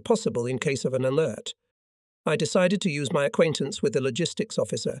 which was impossible in case of an alert. I decided to use my acquaintance with the logistics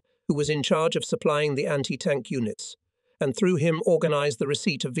officer, who was in charge of supplying the anti-tank units, and through him organize the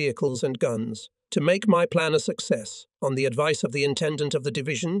receipt of vehicles and guns. To make my plan a success, on the advice of the intendant of the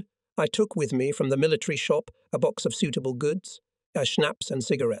division, I took with me from the military shop a box of suitable goods, schnapps and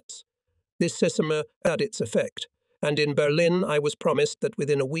cigarettes. This system had its effect, and in Berlin I was promised that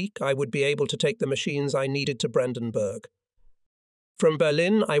within a week I would be able to take the machines I needed to Brandenburg. From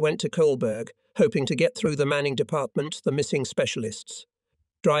Berlin I went to Kolberg, hoping to get through the manning department, the missing specialists.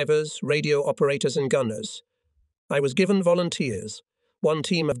 Drivers, radio operators and gunners. I was given volunteers. One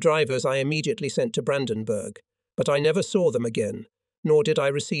team of drivers I immediately sent to Brandenburg, but I never saw them again, nor did I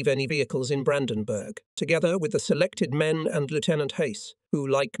receive any vehicles in Brandenburg, together with the selected men and Lieutenant Hayes, who,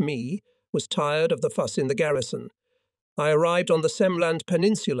 like me, was tired of the fuss in the garrison. I arrived on the Semland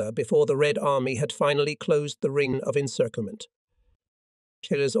Peninsula before the Red Army had finally closed the ring of encirclement.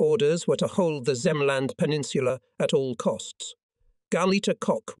 Hitler's orders were to hold the Semland Peninsula at all costs. Gauleiter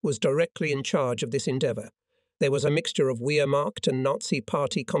Koch was directly in charge of this endeavour. There was a mixture of Wehrmacht and Nazi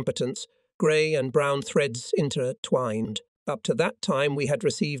party competence, grey and brown threads intertwined. Up to that time we had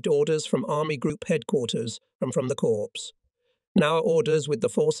received orders from Army Group headquarters and from the Corps. Now orders with the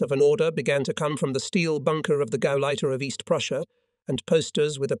force of an order began to come from the steel bunker of the Gauleiter of East Prussia, and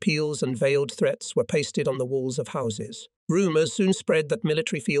posters with appeals and veiled threats were pasted on the walls of houses. Rumours soon spread that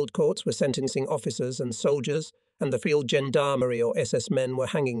military field courts were sentencing officers and soldiers, and the field gendarmerie or SS men were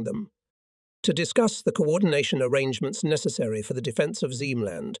hanging them. To discuss the coordination arrangements necessary for the defence of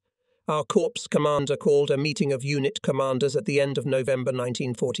Semland, our corps commander called a meeting of unit commanders at the end of November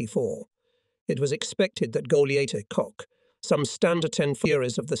 1944. It was expected that Gauleiter Koch, some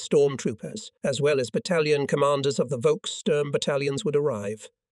Standartenführers of the stormtroopers, as well as battalion commanders of the Volkssturm battalions would arrive.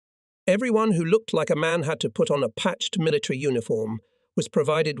 Everyone who looked like a man had to put on a patched military uniform, was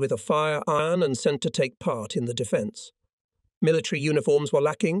provided with a fire iron and sent to take part in the defence. Military uniforms were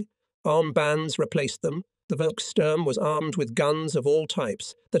lacking, armbands replaced them. The Volkssturm was armed with guns of all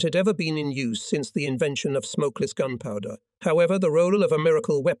types that had ever been in use since the invention of smokeless gunpowder. However, the role of a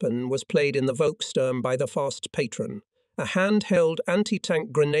miracle weapon was played in the Volkssturm by the fast patron, a handheld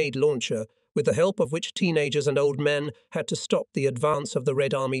anti-tank grenade launcher with the help of which teenagers and old men had to stop the advance of the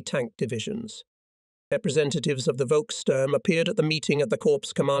Red Army tank divisions. Representatives of the Volkssturm appeared at the meeting at the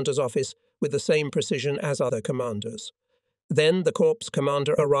Corps Commander's office with the same precision as other commanders. Then the Corps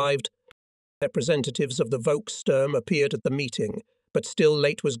Commander arrived. Representatives of the Volkssturm appeared at the meeting, but still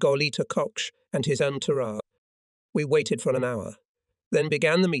late was Gauleiter Koch and his entourage. We waited for an hour. Then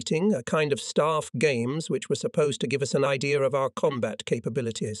began the meeting, a kind of staff games which were supposed to give us an idea of our combat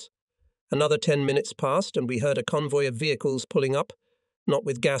capabilities. Another 10 minutes passed and we heard a convoy of vehicles pulling up, not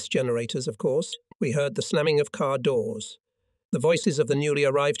with gas generators, of course. We heard the slamming of car doors. The voices of the newly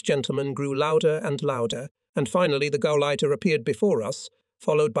arrived gentlemen grew louder and louder, and finally the Gauleiter appeared before us,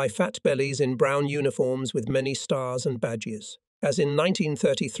 followed by fat bellies in brown uniforms with many stars and badges. As in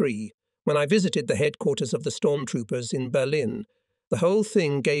 1933, when I visited the headquarters of the stormtroopers in Berlin, the whole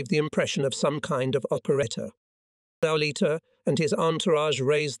thing gave the impression of some kind of operetta. Gauleiter and his entourage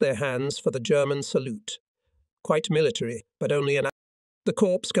raised their hands for the German salute. Quite military, but only an... The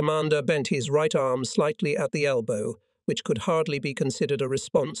corps commander bent his right arm slightly at the elbow, which could hardly be considered a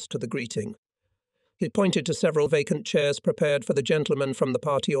response to the greeting. He pointed to several vacant chairs prepared for the gentlemen from the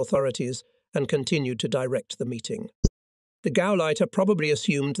party authorities and continued to direct the meeting. The Gauleiter probably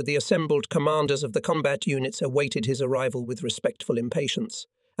assumed that the assembled commanders of the combat units awaited his arrival with respectful impatience,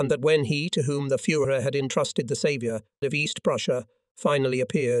 and that when he, to whom the Führer had entrusted the saviour of East Prussia, finally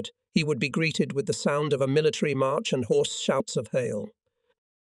appeared, he would be greeted with the sound of a military march and hoarse shouts of hail.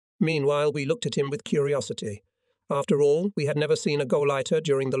 Meanwhile, we looked at him with curiosity. After all, we had never seen a Gauleiter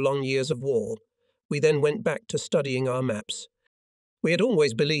during the long years of war. We then went back to studying our maps. We had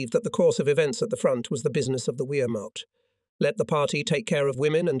always believed that the course of events at the front was the business of the Wehrmacht. Let the party take care of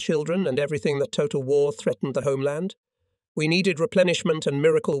women and children and everything that total war threatened the homeland. We needed replenishment and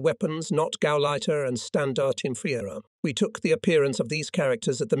miracle weapons, not Gauleiter and Standartenführer. We took the appearance of these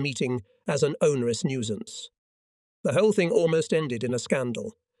characters at the meeting as an onerous nuisance. The whole thing almost ended in a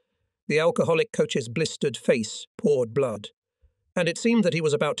scandal. The alcoholic coach's blistered face poured blood, and it seemed that he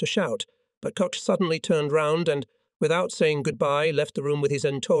was about to shout, but Koch suddenly turned round and, without saying goodbye, left the room with his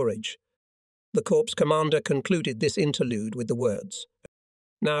entourage. The corps commander concluded this interlude with the words,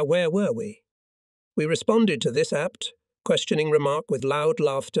 "Now where were we?" We responded to this apt, questioning remark with loud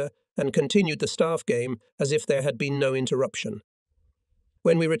laughter and continued the staff game as if there had been no interruption.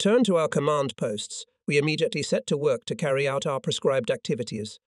 When we returned to our command posts, we immediately set to work to carry out our prescribed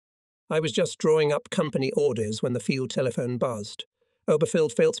activities. I was just drawing up company orders when the field telephone buzzed.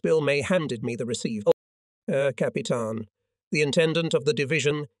 Oberfeldfeldspiel May handed me the receiver. Capitan, the intendant of the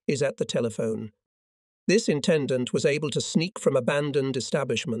division is at the telephone." This intendant was able to sneak from abandoned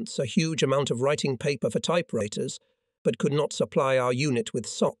establishments a huge amount of writing paper for typewriters, but could not supply our unit with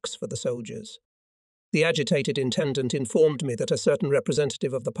socks for the soldiers. The agitated intendant informed me that a certain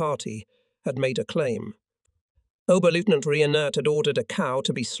representative of the party had made a claim. Oberleutnant Rienert had ordered a cow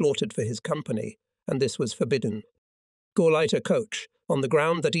to be slaughtered for his company, and this was forbidden. Gauleiter Koch, on the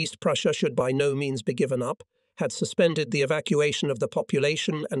ground that East Prussia should by no means be given up, had suspended the evacuation of the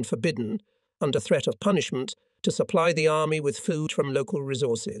population and forbidden, under threat of punishment, to supply the army with food from local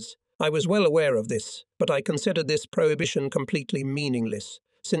resources. I was well aware of this, but I considered this prohibition completely meaningless,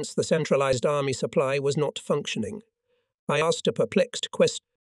 since the centralized army supply was not functioning. I asked a perplexed question,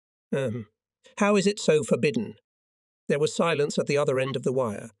 "How is it so forbidden?" There was silence at the other end of the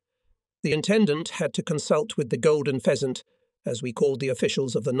wire. The intendant had to consult with the Golden Pheasant, as we called the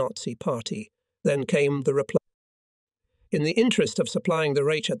officials of the Nazi party. Then came the reply. "In the interest of supplying the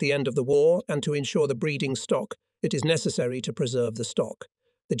Reich at the end of the war and to ensure the breeding stock, it is necessary to preserve the stock.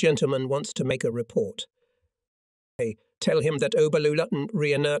 The gentleman wants to make a report. Tell him that Oberleutnant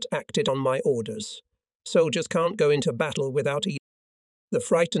Rienert acted on my orders. Soldiers can't go into battle without eating." The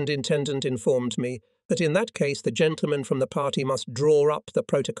frightened intendant informed me that in that case the gentleman from the party must draw up the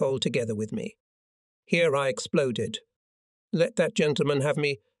protocol together with me. Here I exploded. "Let that gentleman have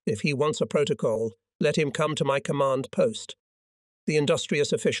me. If he wants a protocol, let him come to my command post." The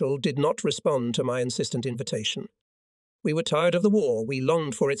industrious official did not respond to my insistent invitation. We were tired of the war, we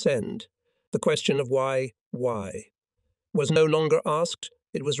longed for its end. The question of why, was no longer asked,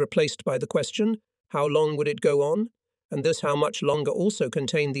 it was replaced by the question, how long would it go on? And this how much longer also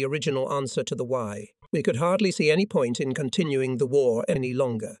contained the original answer to the why. We could hardly see any point in continuing the war any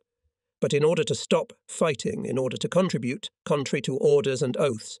longer. But in order to stop fighting, in order to contribute, contrary to orders and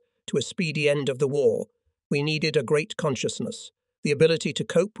oaths, to a speedy end of the war, we needed a great consciousness, the ability to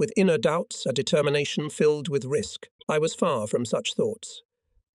cope with inner doubts, a determination filled with risk. I was far from such thoughts.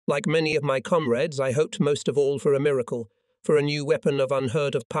 Like many of my comrades, I hoped most of all for a miracle, for a new weapon of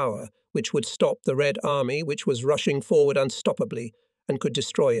unheard-of power, which would stop the Red Army, which was rushing forward unstoppably, and could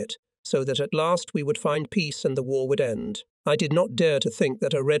destroy it, so that at last we would find peace and the war would end. I did not dare to think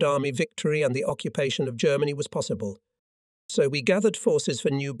that a Red Army victory and the occupation of Germany was possible. So we gathered forces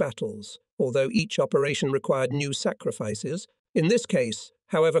for new battles, although each operation required new sacrifices. In this case,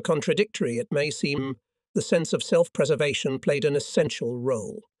 however contradictory it may seem, the sense of self-preservation played an essential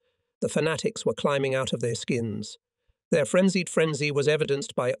role. The fanatics were climbing out of their skins. Their frenzied frenzy was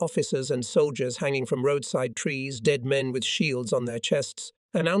evidenced by officers and soldiers hanging from roadside trees, dead men with shields on their chests,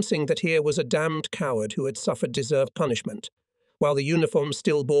 announcing that here was a damned coward who had suffered deserved punishment, while the uniform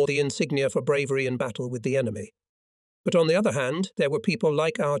still bore the insignia for bravery in battle with the enemy. But on the other hand, there were people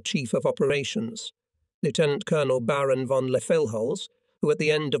like our chief of operations, Lieutenant Colonel Baron von Leffelholz, who at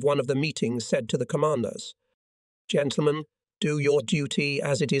the end of one of the meetings said to the commanders, "Gentlemen, do your duty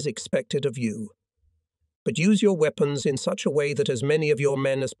as it is expected of you. But use your weapons in such a way that as many of your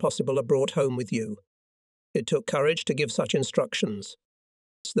men as possible are brought home with you." It took courage to give such instructions.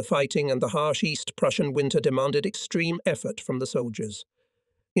 The fighting and the harsh East Prussian winter demanded extreme effort from the soldiers.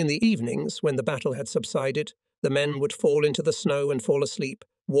 In the evenings, when the battle had subsided, the men would fall into the snow and fall asleep,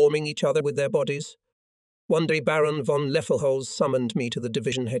 warming each other with their bodies. One day Baron von Leffelholz summoned me to the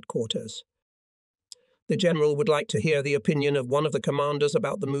division headquarters. "The general would like to hear the opinion of one of the commanders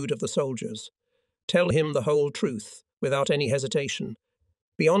about the mood of the soldiers. Tell him the whole truth, without any hesitation.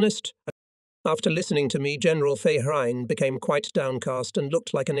 Be honest." After listening to me, General Fehrein became quite downcast and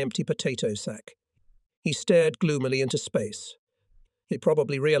looked like an empty potato sack. He stared gloomily into space. He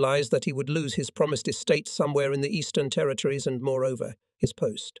probably realized that he would lose his promised estate somewhere in the Eastern Territories and, moreover, his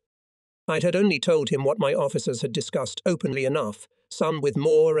post. I had only told him what my officers had discussed openly enough, some with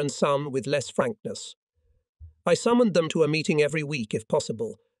more and some with less frankness. I summoned them to a meeting every week, if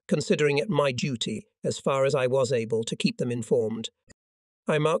possible, considering it my duty, as far as I was able, to keep them informed.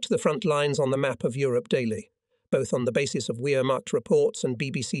 I marked the front lines on the map of Europe daily, both on the basis of Wehrmacht reports and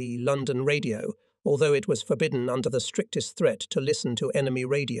BBC London radio, although it was forbidden under the strictest threat to listen to enemy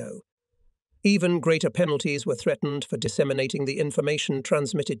radio. Even greater penalties were threatened for disseminating the information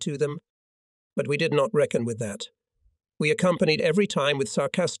transmitted to them. But we did not reckon with that. We accompanied every time with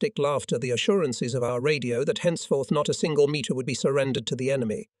sarcastic laughter the assurances of our radio that henceforth not a single meter would be surrendered to the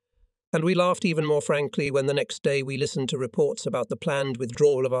enemy. And we laughed even more frankly when the next day we listened to reports about the planned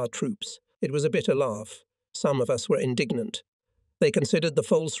withdrawal of our troops. It was a bitter laugh. Some of us were indignant. They considered the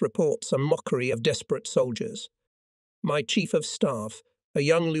false reports a mockery of desperate soldiers. My chief of staff, a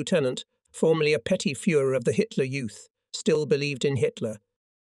young lieutenant, formerly a petty Führer of the Hitler Youth, still believed in Hitler.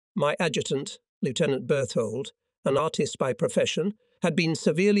 My adjutant, Lieutenant Berthold, an artist by profession, had been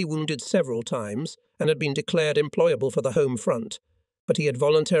severely wounded several times and had been declared employable for the home front, but he had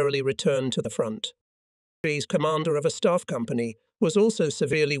voluntarily returned to the front. His commander of a staff company was also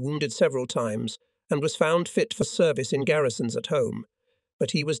severely wounded several times and was found fit for service in garrisons at home,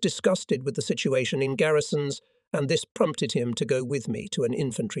 but he was disgusted with the situation in garrisons, and this prompted him to go with me to an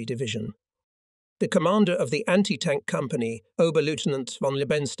infantry division. The commander of the anti-tank company, Oberleutnant von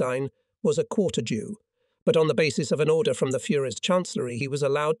Liebenstein, was a quarter Jew, but on the basis of an order from the Führer's chancellery he was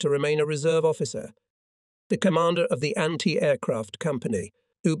allowed to remain a reserve officer. The commander of the anti-aircraft company,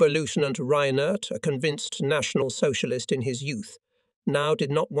 Oberleutnant Reinert, a convinced National Socialist in his youth, now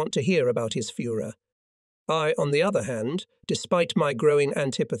did not want to hear about his Führer. I, on the other hand, despite my growing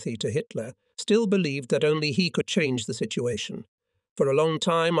antipathy to Hitler, still believed that only he could change the situation. For a long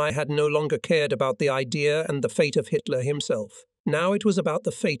time I had no longer cared about the idea and the fate of Hitler himself. Now it was about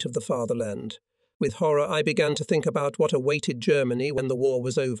the fate of the fatherland. With horror I began to think about what awaited Germany when the war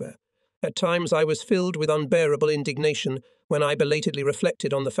was over. At times I was filled with unbearable indignation when I belatedly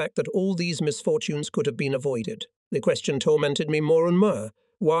reflected on the fact that all these misfortunes could have been avoided. The question tormented me more and more.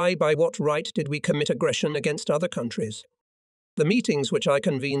 Why, by what right, did we commit aggression against other countries? The meetings which I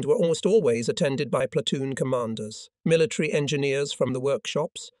convened were almost always attended by platoon commanders, military engineers from the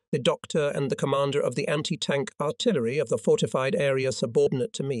workshops, the doctor and the commander of the anti-tank artillery of the fortified area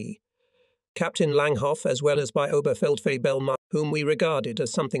subordinate to me, Captain Langhoff, as well as by Oberfeldfebel, whom we regarded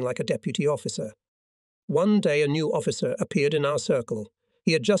as something like a deputy officer. One day a new officer appeared in our circle.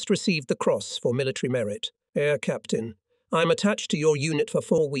 He had just received the cross for military merit. Herr Captain, I am attached to your unit for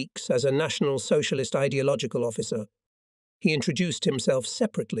 4 weeks as a National Socialist ideological officer. He introduced himself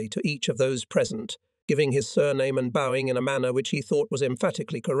separately to each of those present, giving his surname and bowing in a manner which he thought was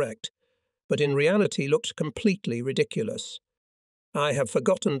emphatically correct, but in reality looked completely ridiculous. I have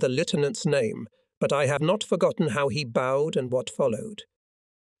forgotten the lieutenant's name, but I have not forgotten how he bowed and what followed.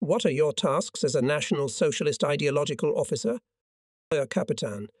 What are your tasks as a National Socialist ideological officer? Herr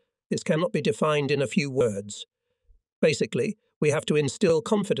Captain, this cannot be defined in a few words. Basically, we have to instill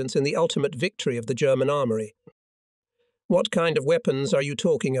confidence in the ultimate victory of the German armory. What kind of weapons are you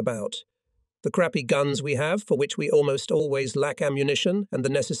talking about? The crappy guns we have, for which we almost always lack ammunition and the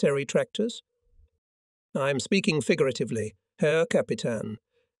necessary tractors? I am speaking figuratively, Herr Captain.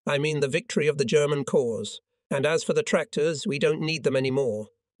 I mean the victory of the German cause. And as for the tractors, we don't need them anymore.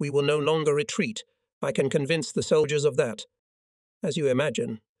 We will no longer retreat. I can convince the soldiers of that. As you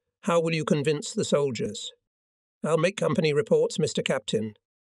imagine. How will you convince the soldiers? I'll make company reports, Mr. Captain.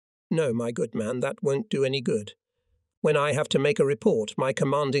 No, my good man, that won't do any good. When I have to make a report, my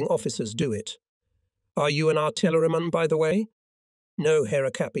commanding officers do it. Are you an artilleryman, by the way? No, Herr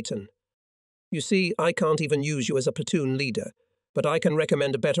Captain. You see, I can't even use you as a platoon leader, but I can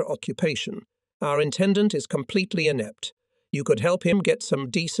recommend a better occupation. Our intendant is completely inept. You could help him get some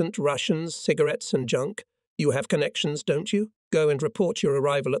decent rations, cigarettes and junk. You have connections, don't you? Go and report your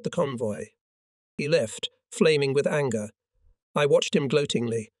arrival at the convoy. He left, flaming with anger. I watched him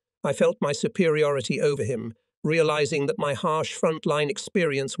gloatingly. I felt my superiority over him, realizing that my harsh front-line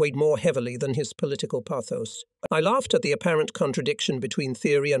experience weighed more heavily than his political pathos. I laughed at the apparent contradiction between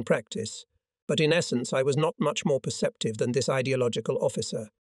theory and practice, but in essence I was not much more perceptive than this ideological officer.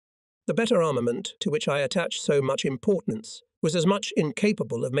 The better armament, to which I attached so much importance, was as much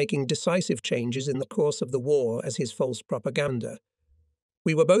incapable of making decisive changes in the course of the war as his false propaganda.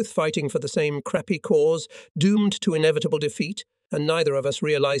 We were both fighting for the same crappy cause, doomed to inevitable defeat, and neither of us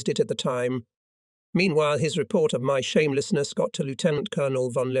realized it at the time. Meanwhile, his report of my shamelessness got to Lieutenant Colonel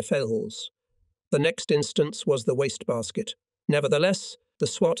von Lefels. The next instance was the wastebasket. Nevertheless, the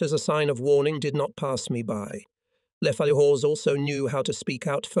SWAT as a sign of warning did not pass me by. Lefels also knew how to speak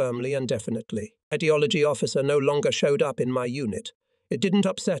out firmly and definitely. Ideology officer no longer showed up in my unit. It didn't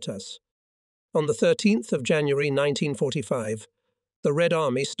upset us. On the 13th of January 1945, the Red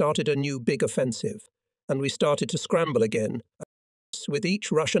Army started a new big offensive, and we started to scramble again. With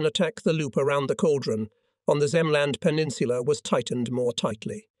each Russian attack, the loop around the cauldron on the Zemland Peninsula was tightened more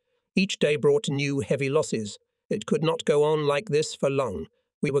tightly. Each day brought new heavy losses. It could not go on like this for long.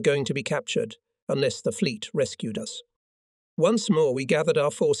 We were going to be captured, unless the fleet rescued us. Once more we gathered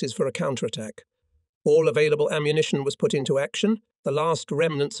our forces for a counterattack. All available ammunition was put into action, the last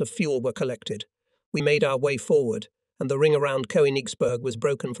remnants of fuel were collected. We made our way forward, and the ring around Königsberg was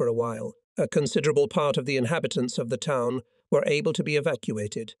broken for a while. A considerable part of the inhabitants of the town were able to be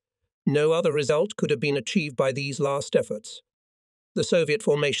evacuated. No other result could have been achieved by these last efforts. The Soviet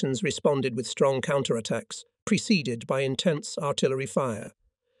formations responded with strong counterattacks, preceded by intense artillery fire.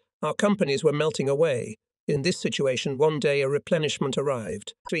 Our companies were melting away. In this situation, one day a replenishment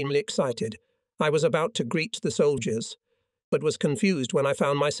arrived. Extremely excited, I was about to greet the soldiers, but was confused when I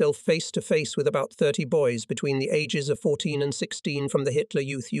found myself face to face with about 30 boys between the ages of 14 and 16 from the Hitler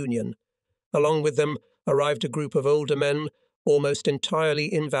Youth Union. Along with them arrived a group of older men, almost entirely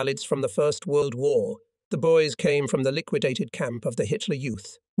invalids from the First World War. The boys came from the liquidated camp of the Hitler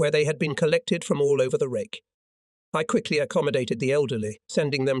Youth, where they had been collected from all over the Reich. I quickly accommodated the elderly,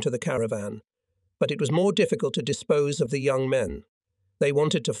 sending them to the caravan. But it was more difficult to dispose of the young men. They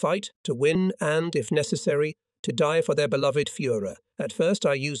wanted to fight, to win, and, if necessary, to die for their beloved Führer. At first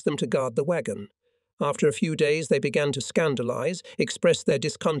I used them to guard the wagon. After a few days they began to scandalize, express their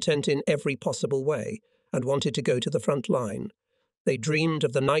discontent in every possible way, and wanted to go to the front line. They dreamed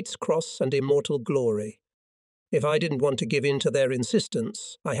of the Knight's Cross and immortal glory. If I didn't want to give in to their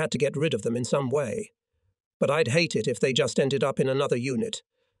insistence, I had to get rid of them in some way. But I'd hate it if they just ended up in another unit.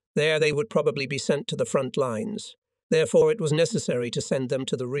 There they would probably be sent to the front lines. Therefore it was necessary to send them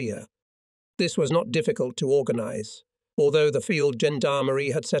to the rear. This was not difficult to organize. Although the field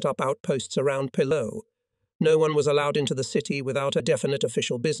gendarmerie had set up outposts around Pillow, no one was allowed into the city without a definite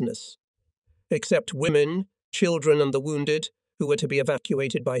official business, except women, children and the wounded, who were to be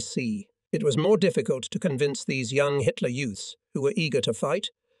evacuated by sea. It was more difficult to convince these young Hitler youths, who were eager to fight,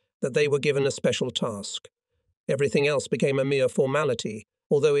 that they were given a special task. Everything else became a mere formality,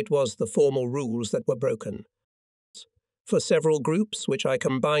 although it was the formal rules that were broken. For several groups, which I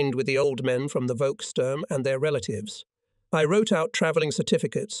combined with the old men from the Volkssturm and their relatives, I wrote out travelling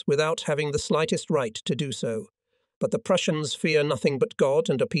certificates without having the slightest right to do so. But the Prussians fear nothing but God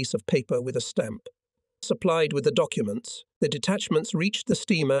and a piece of paper with a stamp. Supplied with the documents, the detachments reached the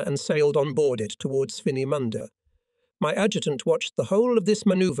steamer and sailed on board it towards Svinemünde. My adjutant watched the whole of this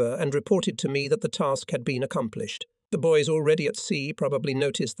manoeuvre and reported to me that the task had been accomplished. The boys already at sea probably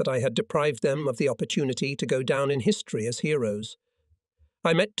noticed that I had deprived them of the opportunity to go down in history as heroes.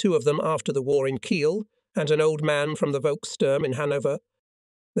 I met 2 of them after the war in Kiel, and an old man from the Volkssturm in Hanover.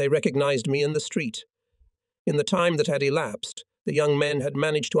 They recognized me in the street. In the time that had elapsed, the young men had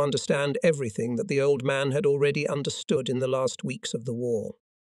managed to understand everything that the old man had already understood in the last weeks of the war.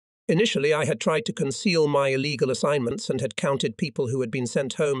 Initially, I had tried to conceal my illegal assignments and had counted people who had been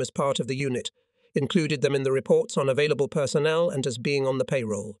sent home as part of the unit, included them in the reports on available personnel and as being on the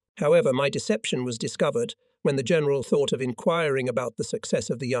payroll. However, my deception was discovered when the general thought of inquiring about the success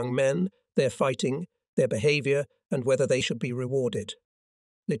of the young men, their fighting, their behavior, and whether they should be rewarded.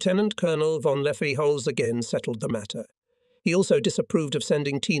 Lieutenant Colonel von Leffy-Holz again settled the matter. He also disapproved of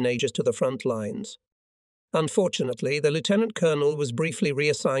sending teenagers to the front lines. Unfortunately, the lieutenant colonel was briefly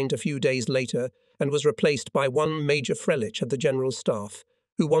reassigned a few days later and was replaced by one Major Frelich of the General Staff,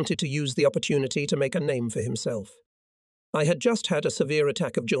 who wanted to use the opportunity to make a name for himself. I had just had a severe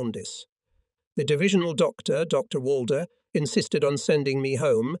attack of jaundice. The divisional doctor, Dr. Walder, insisted on sending me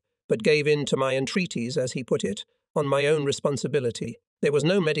home, but gave in to my entreaties, as he put it, on my own responsibility. There was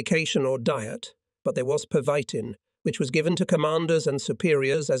no medication or diet, but there was pervitin, which was given to commanders and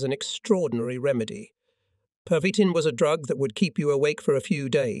superiors as an extraordinary remedy. Pervitin was a drug that would keep you awake for a few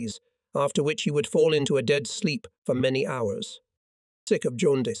days, after which you would fall into a dead sleep for many hours. Sick of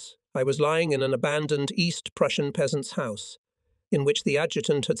jaundice, I was lying in an abandoned East Prussian peasant's house, in which the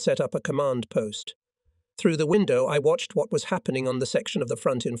adjutant had set up a command post. Through the window I watched what was happening on the section of the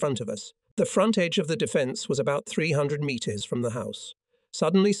front in front of us. The front edge of the defense was about 300 meters from the house.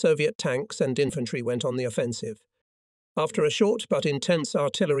 Suddenly Soviet tanks and infantry went on the offensive. After a short but intense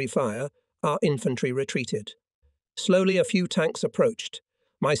artillery fire, our infantry retreated. Slowly a few tanks approached.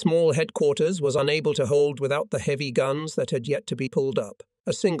 My small headquarters was unable to hold without the heavy guns that had yet to be pulled up.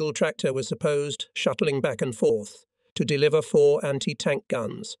 A single tractor was supposed, shuttling back and forth, to deliver 4 anti-tank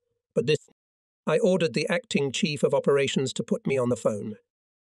guns. But this, I ordered the acting chief of operations to put me on the phone.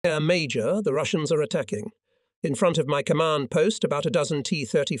 Major, the Russians are attacking. In front of my command post, about a dozen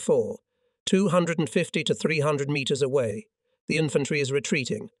T-34, 250 to 300 meters away. The infantry is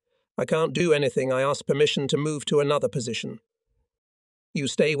retreating. I can't do anything. I ask permission to move to another position. You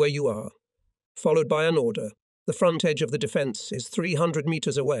stay where you are. Followed by an order. The front edge of the defense is 300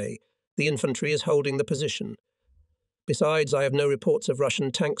 meters away. The infantry is holding the position. Besides, I have no reports of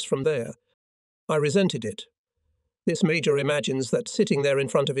Russian tanks from there. I resented it. This major imagines that sitting there in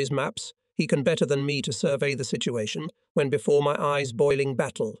front of his maps, he can better than me to survey the situation, when before my eyes boiling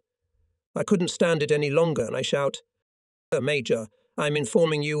battle. I couldn't stand it any longer, and I shout, Major, I'm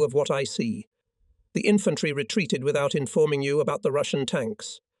informing you of what I see. The infantry retreated without informing you about the Russian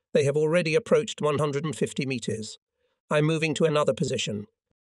tanks. They have already approached 150 meters. I'm moving to another position.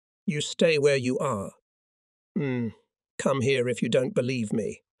 You stay where you are. Come here if you don't believe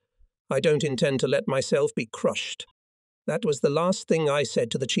me. I don't intend to let myself be crushed. That was the last thing I said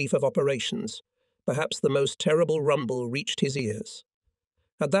to the Chief of Operations. Perhaps the most terrible rumble reached his ears.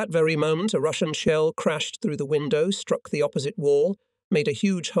 At that very moment, a Russian shell crashed through the window, struck the opposite wall, made a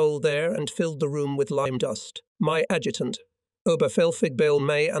huge hole there, and filled the room with lime dust. My adjutant, Oberfeldwebel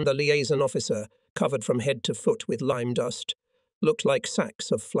May, and the liaison officer, covered from head to foot with lime dust, looked like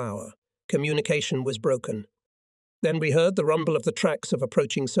sacks of flour. Communication was broken. Then we heard the rumble of the tracks of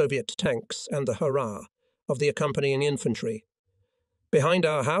approaching Soviet tanks and the hurrah of the accompanying infantry. Behind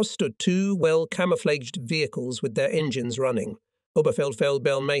our house stood two well-camouflaged vehicles with their engines running.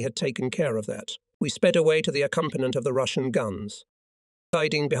 Oberfeldwebel May had taken care of that. We sped away to the accompaniment of the Russian guns.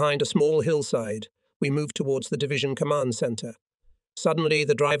 Hiding behind a small hillside, we moved towards the division command center. Suddenly,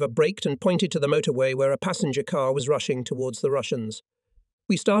 the driver braked and pointed to the motorway where a passenger car was rushing towards the Russians.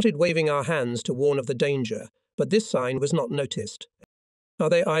 We started waving our hands to warn of the danger, but this sign was not noticed. Are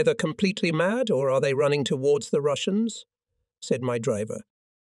they either completely mad or are they running towards the Russians? Said my driver.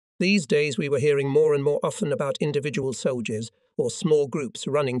 These days we were hearing more and more often about individual soldiers or small groups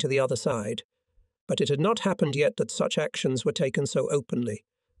running to the other side, but it had not happened yet that such actions were taken so openly.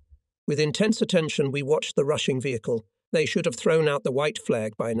 With intense attention we watched the rushing vehicle. They should have thrown out the white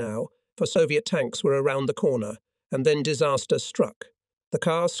flag by now, for Soviet tanks were around the corner, and then disaster struck. The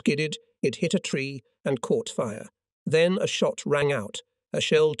car skidded, it hit a tree, and caught fire. Then a shot rang out. A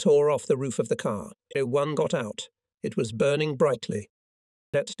shell tore off the roof of the car. One got out. It was burning brightly.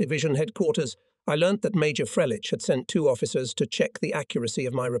 At division headquarters, I learnt that Major Frelich had sent 2 officers to check the accuracy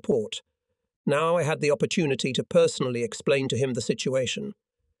of my report. Now I had the opportunity to personally explain to him the situation.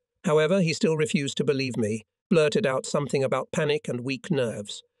 However, he still refused to believe me, blurted out something about panic and weak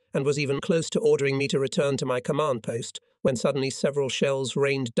nerves, and was even close to ordering me to return to my command post when suddenly several shells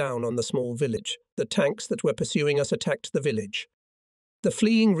rained down on the small village. The tanks that were pursuing us attacked the village. The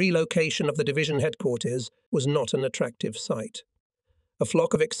fleeing relocation of the division headquarters was not an attractive sight. A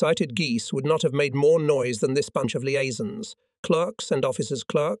flock of excited geese would not have made more noise than this bunch of liaisons, clerks and officers'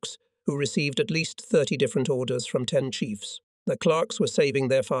 clerks, who received at least 30 different orders from 10 chiefs. The clerks were saving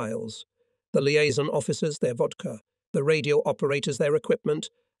their files, the liaison officers their vodka, the radio operators their equipment,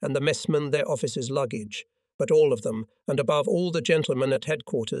 and the messmen their officers' luggage. But all of them, and above all the gentlemen at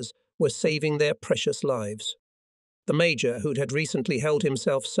headquarters, were saving their precious lives. The major, who had recently held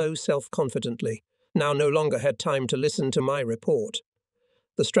himself so self-confidently, now no longer had time to listen to my report.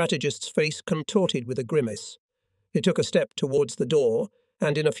 The strategist's face contorted with a grimace. He took a step towards the door,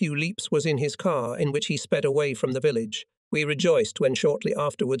 and in a few leaps was in his car, in which he sped away from the village. We rejoiced when shortly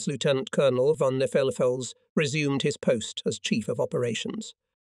afterwards Lieutenant Colonel von Nefelfels resumed his post as Chief of Operations.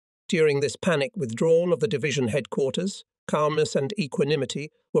 During this panic withdrawal of the division headquarters, calmness and equanimity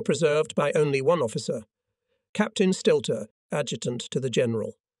were preserved by only one officer, Captain Stilter, adjutant to the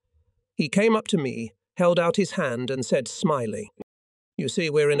general. He came up to me, held out his hand and said, smiling, "You see,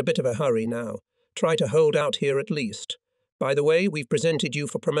 we're in a bit of a hurry now. Try to hold out here at least. By the way, we've presented you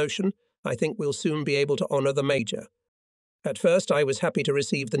for promotion. I think we'll soon be able to honour the major." At first I was happy to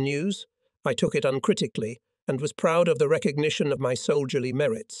receive the news. I took it uncritically and was proud of the recognition of my soldierly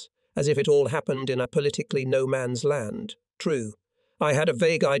merits, as if it all happened in a politically no-man's land. True, I had a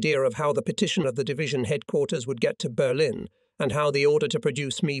vague idea of how the petition of the division headquarters would get to Berlin, and how the order to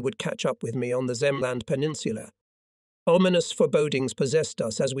produce me would catch up with me on the Zemland Peninsula. Ominous forebodings possessed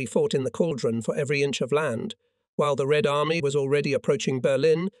us as we fought in the cauldron for every inch of land, while the Red Army was already approaching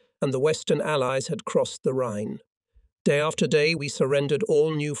Berlin and the Western Allies had crossed the Rhine. Day after day we surrendered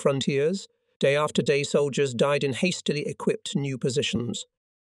all new frontiers. Day after day soldiers died in hastily equipped new positions.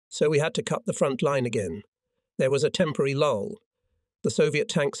 So we had to cut the front line again. There was a temporary lull. The Soviet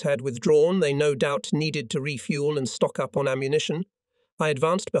tanks had withdrawn. They no doubt needed to refuel and stock up on ammunition. I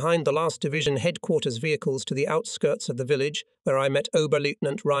advanced behind the last division headquarters vehicles to the outskirts of the village, where I met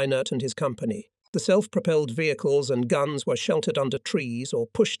Oberleutnant Reinert and his company. The self-propelled vehicles and guns were sheltered under trees or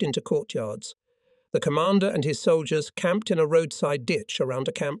pushed into courtyards. The commander and his soldiers camped in a roadside ditch around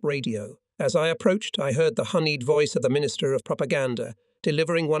a camp radio. As I approached, I heard the honeyed voice of the Minister of Propaganda,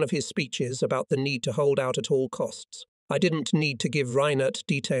 delivering one of his speeches about the need to hold out at all costs. I didn't need to give Reinert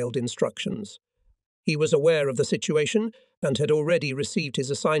detailed instructions. He was aware of the situation and had already received his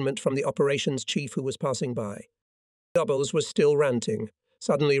assignment from the operations chief who was passing by. Doubles was still ranting.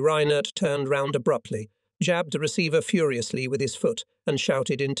 Suddenly Reinert turned round abruptly, jabbed the receiver furiously with his foot, and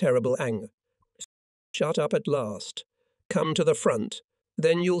shouted in terrible anger. "Shut up at last. Come to the front.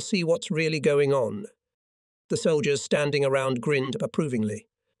 Then you'll see what's really going on." The soldiers standing around grinned approvingly.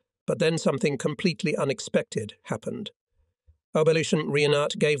 But then something completely unexpected happened. Oberleutnant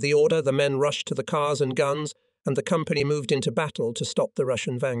Reinert gave the order, the men rushed to the cars and guns, and the company moved into battle to stop the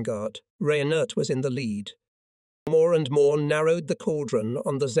Russian vanguard. Reinert was in the lead. More and more narrowed the cauldron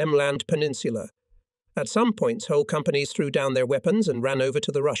on the Zemland Peninsula. At some points, whole companies threw down their weapons and ran over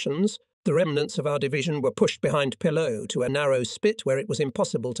to the Russians. The remnants of our division were pushed behind Pillow to a narrow spit where it was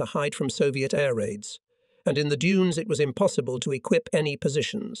impossible to hide from Soviet air raids. And in the dunes it was impossible to equip any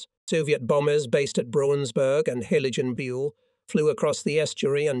positions. Soviet bombers based at Braunsberg and Heiligenbühl flew across the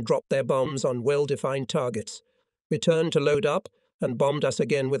estuary and dropped their bombs on well-defined targets, returned to load up, and bombed us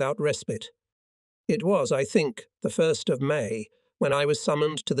again without respite. It was, I think, the 1st of May, when I was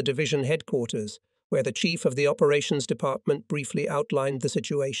summoned to the division headquarters, where the chief of the operations department briefly outlined the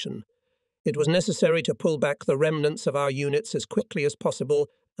situation. It was necessary to pull back the remnants of our units as quickly as possible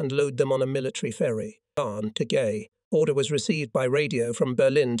and load them on a military ferry. On to Gay. Order was received by radio from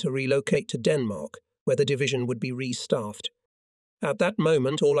Berlin to relocate to Denmark, where the division would be restaffed. At that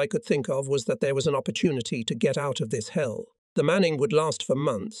moment, all I could think of was that there was an opportunity to get out of this hell. The manning would last for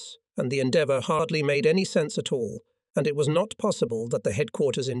months, and the endeavour hardly made any sense at all, and it was not possible that the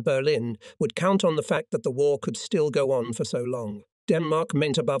headquarters in Berlin would count on the fact that the war could still go on for so long. Denmark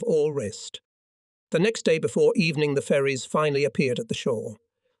meant above all rest. The next day before evening, the ferries finally appeared at the shore.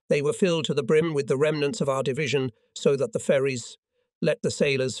 They were filled to the brim with the remnants of our division, so that the ferries, let the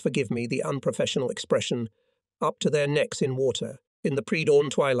sailors forgive me the unprofessional expression, up to their necks in water. In the pre-dawn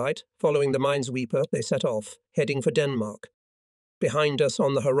twilight, following the minesweeper, they set off, heading for Denmark. Behind us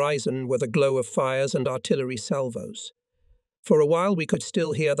on the horizon were the glow of fires and artillery salvos. For a while we could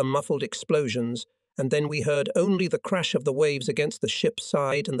still hear the muffled explosions, and then we heard only the crash of the waves against the ship's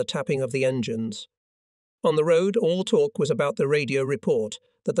side and the tapping of the engines. On the road, all talk was about the radio report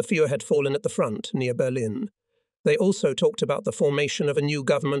that the Führer had fallen at the front, near Berlin. They also talked about the formation of a new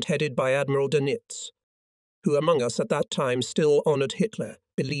government headed by Admiral Dönitz, who among us at that time still honoured Hitler,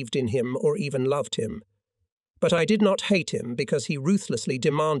 believed in him, or even loved him. But I did not hate him because he ruthlessly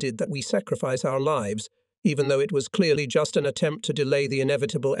demanded that we sacrifice our lives, even though it was clearly just an attempt to delay the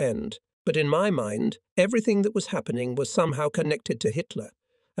inevitable end. But in my mind, everything that was happening was somehow connected to Hitler,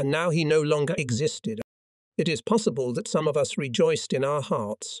 and now he no longer existed. It is possible that some of us rejoiced in our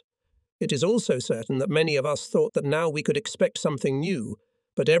hearts. It is also certain that many of us thought that now we could expect something new,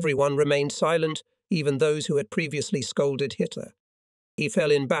 but everyone remained silent, even those who had previously scolded Hitler. He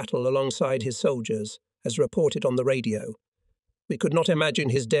fell in battle alongside his soldiers, as reported on the radio. We could not imagine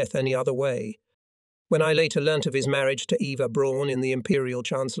his death any other way. When I later learnt of his marriage to Eva Braun in the Imperial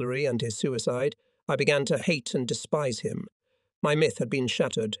Chancellery and his suicide, I began to hate and despise him. My myth had been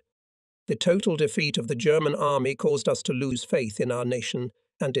shattered. The total defeat of the German army caused us to lose faith in our nation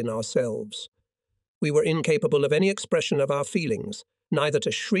and in ourselves. We were incapable of any expression of our feelings, neither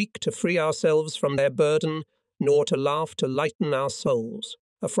to shriek to free ourselves from their burden, nor to laugh to lighten our souls.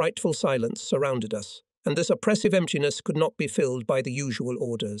 A frightful silence surrounded us, and this oppressive emptiness could not be filled by the usual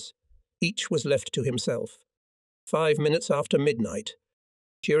orders. Each was left to himself. 5 minutes after midnight.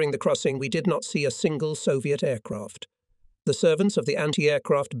 During the crossing, we did not see a single Soviet aircraft. The servants of the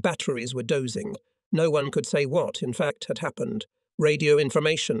anti-aircraft batteries were dozing. No one could say what, in fact, had happened. Radio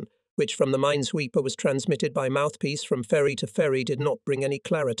information, which from the minesweeper was transmitted by mouthpiece from ferry to ferry, did not bring any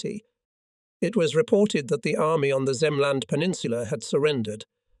clarity. It was reported that the army on the Zemland Peninsula had surrendered,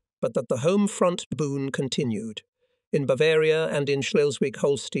 but that the home front boon continued. In Bavaria and in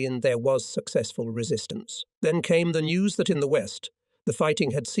Schleswig-Holstein there was successful resistance. Then came the news that in the west the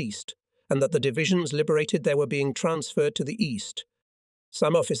fighting had ceased, and that the divisions liberated there were being transferred to the east.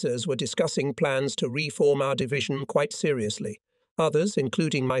 Some officers were discussing plans to reform our division quite seriously. Others,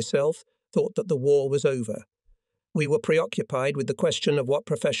 including myself, thought that the war was over. We were preoccupied with the question of what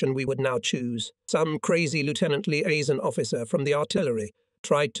profession we would now choose. Some crazy lieutenant liaison officer from the artillery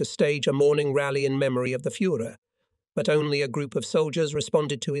tried to stage a morning rally in memory of the Führer, but only a group of soldiers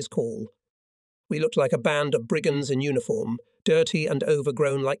responded to his call. We looked like a band of brigands in uniform, dirty and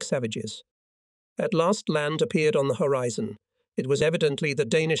overgrown like savages. At last land appeared on the horizon. It was evidently the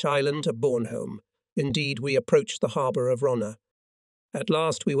Danish island of Bornholm. Indeed, we approached the harbour of Ronna. At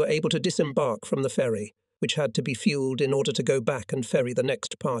last we were able to disembark from the ferry, which had to be fueled in order to go back and ferry the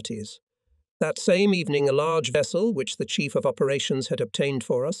next parties. That same evening, a large vessel, which the chief of operations had obtained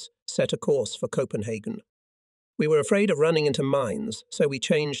for us, set a course for Copenhagen. We were afraid of running into mines, so we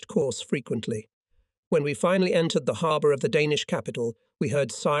changed course frequently. When we finally entered the harbour of the Danish capital, we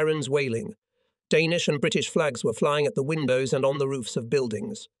heard sirens wailing. Danish and British flags were flying at the windows and on the roofs of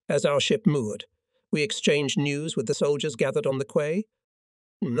buildings. As our ship moored, we exchanged news with the soldiers gathered on the quay.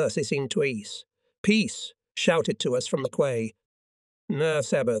 "This in Twees. Peace," shouted to us from the quay. "No,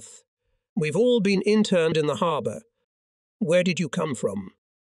 Sabbath. We've all been interned in the harbour. Where did you come from?"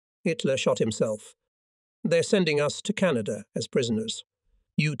 "Hitler shot himself. They're sending us to Canada as prisoners."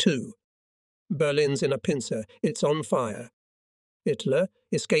 "You too." "Berlin's in a pincer. It's on fire." "Hitler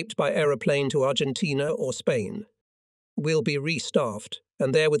escaped by aeroplane to Argentina or Spain." "We'll be restaffed,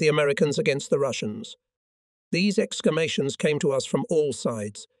 and there with the Americans against the Russians." These exclamations came to us from all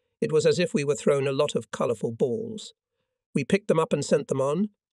sides. It was as if we were thrown a lot of colourful balls. We picked them up and sent them on.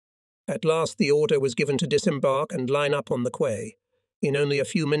 At last the order was given to disembark and line up on the quay. In only a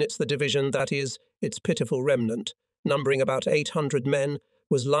few minutes the division, that is, its pitiful remnant, numbering about 800 men,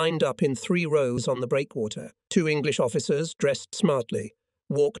 was lined up in 3 rows on the breakwater. 2 English officers, dressed smartly,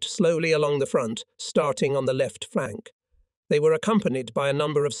 walked slowly along the front, starting on the left flank. They were accompanied by a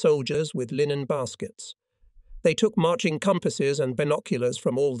number of soldiers with linen baskets. They took marching compasses and binoculars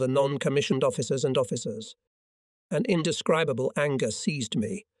from all the non-commissioned officers and officers. An indescribable anger seized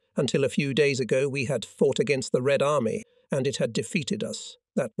me. Until a few days ago we had fought against the Red Army, and it had defeated us.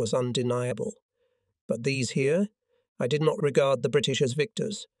 That was undeniable. But these here? I did not regard the British as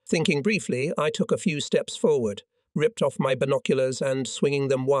victors. Thinking briefly, I took a few steps forward, ripped off my binoculars and, swinging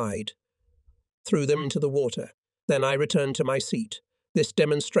them wide, threw them into the water. Then I returned to my seat. This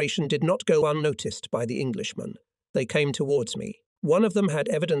demonstration did not go unnoticed by the Englishmen. They came towards me. One of them had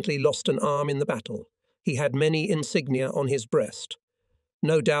evidently lost an arm in the battle. He had many insignia on his breast.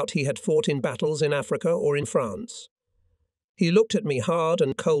 No doubt he had fought in battles in Africa or in France. He looked at me hard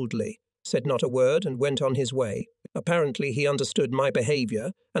and coldly, said not a word, and went on his way. Apparently he understood my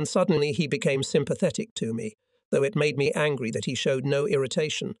behaviour, and suddenly he became sympathetic to me, though it made me angry that he showed no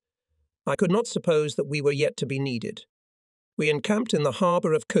irritation. I could not suppose that we were yet to be needed. We encamped in the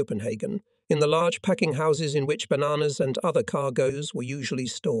harbour of Copenhagen, in the large packing houses in which bananas and other cargoes were usually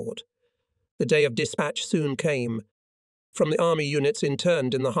stored. The day of dispatch soon came. From the army units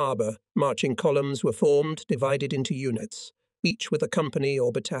interned in the harbour, marching columns were formed, divided into units, each with a company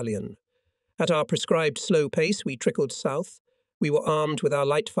or battalion. At our prescribed slow pace we trickled south. We were armed with our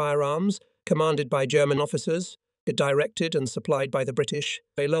light firearms, commanded by German officers, directed and supplied by the British.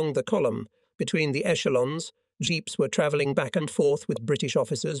 Along the column, between the echelons, jeeps were travelling back and forth with British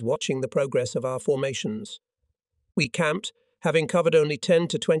officers watching the progress of our formations. We camped, having covered only 10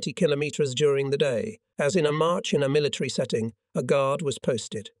 to 20 kilometres during the day. As in a march in a military setting, a guard was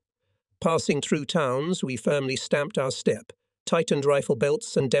posted. Passing through towns, we firmly stamped our step, tightened rifle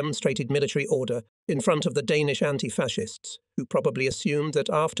belts and demonstrated military order in front of the Danish anti-fascists, who probably assumed that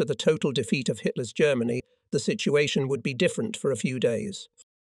after the total defeat of Hitler's Germany, the situation would be different for a few days.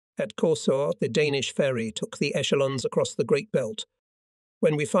 At Korsør, the Danish ferry took the echelons across the Great Belt.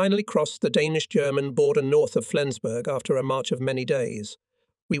 When we finally crossed the Danish-German border north of Flensburg after a march of many days,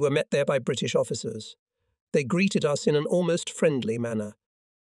 we were met there by British officers. They greeted us in an almost friendly manner.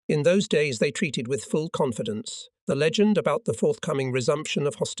 In those days they treated with full confidence the legend about the forthcoming resumption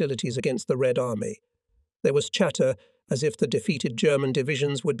of hostilities against the Red Army. There was chatter as if the defeated German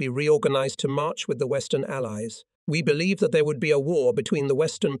divisions would be reorganized to march with the Western Allies. We believed that there would be a war between the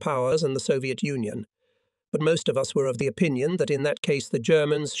Western powers and the Soviet Union, but most of us were of the opinion that in that case the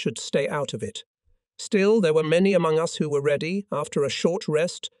Germans should stay out of it. Still, there were many among us who were ready, after a short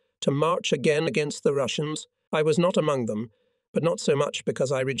rest, to march again against the Russians. I was not among them, but not so much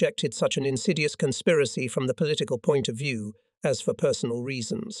because I rejected such an insidious conspiracy from the political point of view as for personal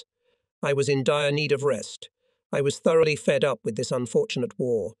reasons. I was in dire need of rest. I was thoroughly fed up with this unfortunate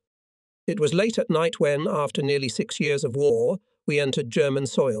war. It was late at night when, after nearly 6 years of war, we entered German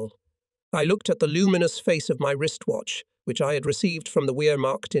soil. I looked at the luminous face of my wristwatch, which I had received from the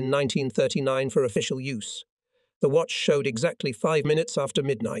Wehrmacht in 1939 for official use. The watch showed exactly 5 minutes after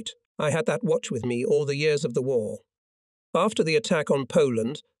midnight. I had that watch with me all the years of the war. After the attack on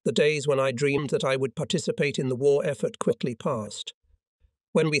Poland, the days when I dreamed that I would participate in the war effort quickly passed.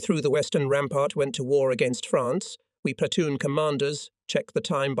 When we through the Western Rampart went to war against France, we platoon commanders checked the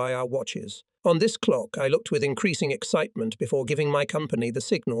time by our watches. On this clock I looked with increasing excitement before giving my company the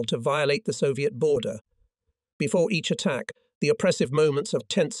signal to violate the Soviet border. Before each attack, the oppressive moments of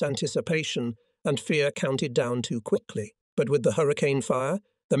tense anticipation and fear counted down too quickly. But with the hurricane fire,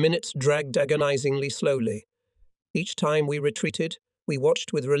 the minutes dragged agonizingly slowly. Each time we retreated, We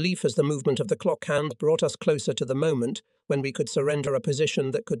watched with relief as the movement of the clock hand brought us closer to the moment when we could surrender a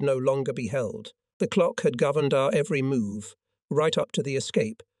position that could no longer be held. The clock had governed our every move, right up to the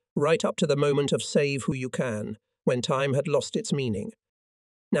escape, right up to the moment of save who you can, when time had lost its meaning.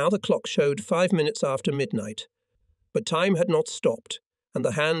 Now the clock showed 5 minutes after midnight. But time had not stopped, and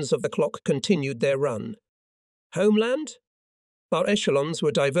the hands of the clock continued their run. Homeland? Our echelons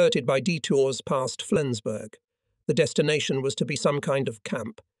were diverted by detours past Flensburg. The destination was to be some kind of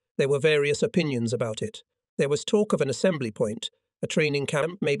camp. There were various opinions about it. There was talk of an assembly point, a training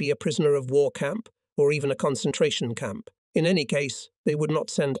camp, maybe a prisoner of war camp, or even a concentration camp. In any case, they would not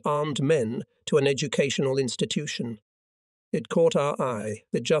send armed men to an educational institution. It caught our eye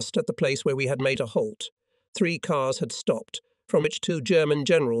that just at the place where we had made a halt, 3 cars had stopped, from which 2 German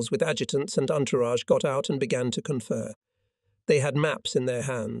generals with adjutants and entourage got out and began to confer. They had maps in their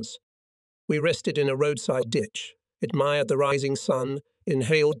hands. We rested in a roadside ditch, admired the rising sun,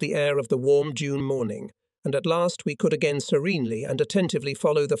 inhaled the air of the warm June morning, and at last we could again serenely and attentively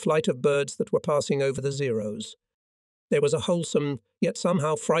follow the flight of birds that were passing over the zeros. There was a wholesome, yet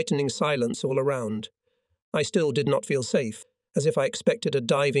somehow frightening silence all around. I still did not feel safe, as if I expected a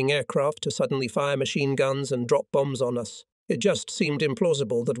diving aircraft to suddenly fire machine guns and drop bombs on us. It just seemed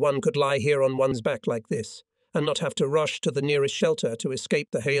implausible that one could lie here on one's back like this, and not have to rush to the nearest shelter to escape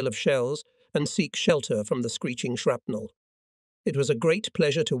the hail of shells and seek shelter from the screeching shrapnel. It was a great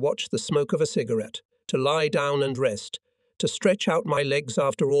pleasure to watch the smoke of a cigarette, to lie down and rest, to stretch out my legs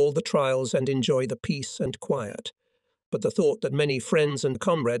after all the trials and enjoy the peace and quiet. But the thought that many friends and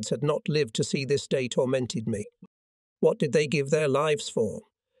comrades had not lived to see this day tormented me. What did they give their lives for?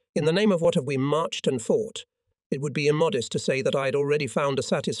 In the name of what have we marched and fought? It would be immodest to say that I had already found a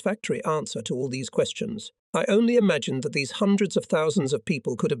satisfactory answer to all these questions. I only imagined that these hundreds of thousands of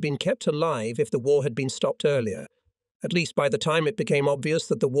people could have been kept alive if the war had been stopped earlier, at least by the time it became obvious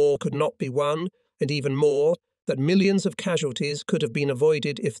that the war could not be won, and even more, that millions of casualties could have been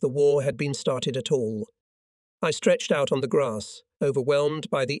avoided if the war had been started at all. I stretched out on the grass, overwhelmed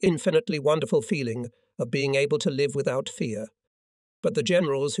by the infinitely wonderful feeling of being able to live without fear. But the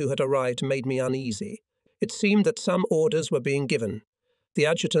generals who had arrived made me uneasy. It seemed that some orders were being given. The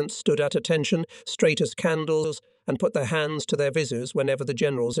adjutants stood at attention, straight as candles, and put their hands to their visors whenever the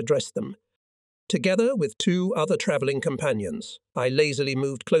generals addressed them. Together with 2 other travelling companions, I lazily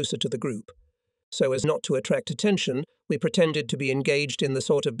moved closer to the group. So as not to attract attention, we pretended to be engaged in the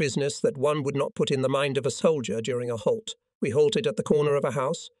sort of business that one would not put in the mind of a soldier during a halt. We halted at the corner of a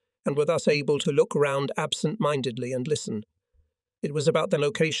house, and were thus able to look round absent-mindedly and listen. It was about the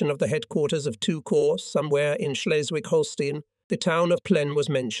location of the headquarters of 2 corps somewhere in Schleswig-Holstein. The town of Plen was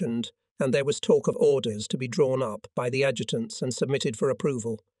mentioned, and there was talk of orders to be drawn up by the adjutants and submitted for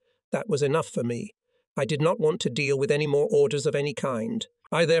approval. That was enough for me. I did not want to deal with any more orders of any kind.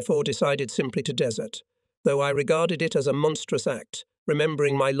 I therefore decided simply to desert, though I regarded it as a monstrous act,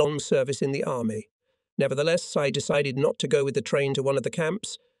 remembering my long service in the army. Nevertheless, I decided not to go with the train to one of the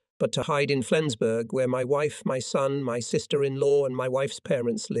camps, but to hide in Flensburg, where my wife, my son, my sister-in-law, and my wife's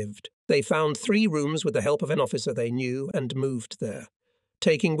parents lived. They found 3 rooms with the help of an officer they knew and moved there,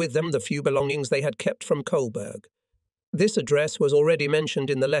 taking with them the few belongings they had kept from Kohlberg. This address was already mentioned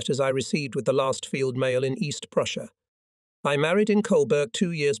in the letters I received with the last field mail in East Prussia. I married in Kohlberg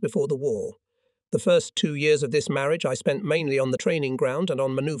 2 years before the war. The first 2 years of this marriage I spent mainly on the training ground and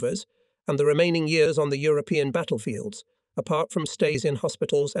on manoeuvres, and the remaining years on the European battlefields, apart from stays in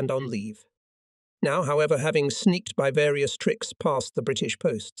hospitals and on leave. Now, however, having sneaked by various tricks past the British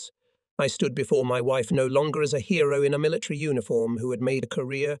posts, I stood before my wife no longer as a hero in a military uniform who had made a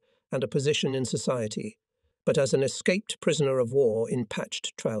career and a position in society, but as an escaped prisoner of war in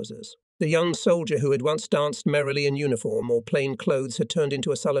patched trousers. The young soldier who had once danced merrily in uniform or plain clothes had turned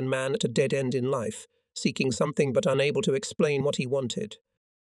into a sullen man at a dead end in life, seeking something but unable to explain what he wanted.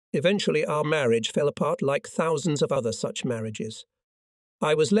 Eventually our marriage fell apart like thousands of other such marriages.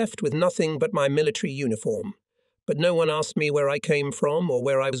 I was left with nothing but my military uniform, but no one asked me where I came from or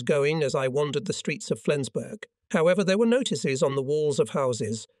where I was going as I wandered the streets of Flensburg. However, there were notices on the walls of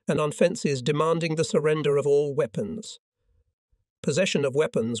houses and on fences demanding the surrender of all weapons. Possession of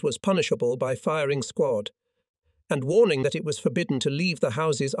weapons was punishable by firing squad, and warning that it was forbidden to leave the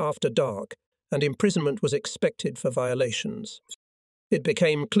houses after dark, and imprisonment was expected for violations. It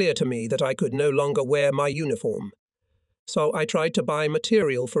became clear to me that I could no longer wear my uniform, so I tried to buy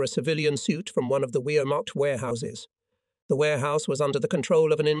material for a civilian suit from one of the Wehrmacht warehouses. The warehouse was under the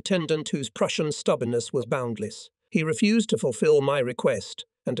control of an intendant whose Prussian stubbornness was boundless. He refused to fulfill my request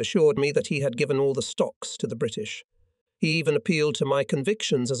and assured me that he had given all the stocks to the British. He even appealed to my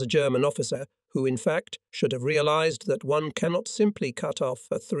convictions as a German officer, who in fact should have realized that one cannot simply cut off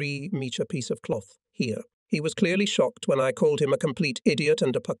a 3-meter piece of cloth here. He was clearly shocked when I called him a complete idiot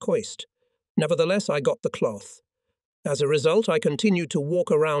and a pacoist. Nevertheless, I got the cloth. As a result, I continued to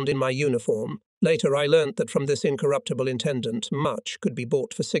walk around in my uniform. Later, I learnt that from this incorruptible intendant, much could be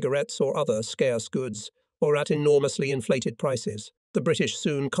bought for cigarettes or other scarce goods, or at enormously inflated prices. The British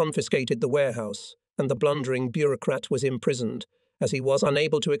soon confiscated the warehouse, and the blundering bureaucrat was imprisoned, as he was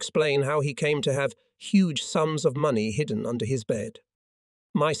unable to explain how he came to have huge sums of money hidden under his bed.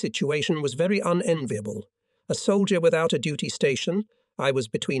 My situation was very unenviable. A soldier without a duty station, I was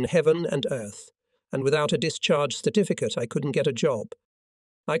between heaven and earth, and without a discharge certificate I couldn't get a job.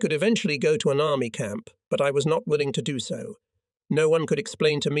 I could eventually go to an army camp, but I was not willing to do so. No one could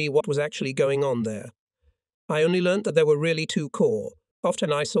explain to me what was actually going on there. I only learnt that there were really 2 corps.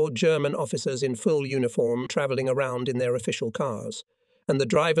 Often I saw German officers in full uniform travelling around in their official cars, and the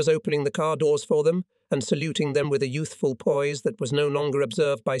drivers opening the car doors for them and saluting them with a youthful poise that was no longer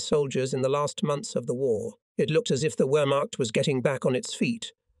observed by soldiers in the last months of the war. It looked as if the Wehrmacht was getting back on its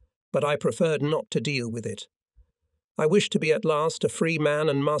feet, but I preferred not to deal with it. I wished to be at last a free man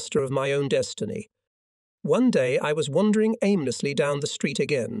and master of my own destiny. One day I was wandering aimlessly down the street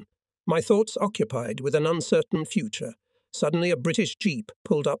again, my thoughts occupied with an uncertain future. Suddenly a British jeep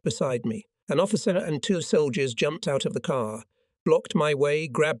pulled up beside me. An officer and 2 soldiers jumped out of the car, blocked my way,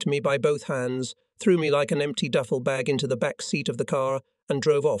 grabbed me by both hands, threw me like an empty duffel bag into the back seat of the car, and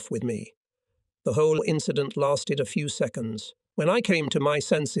drove off with me. The whole incident lasted a few seconds. When I came to my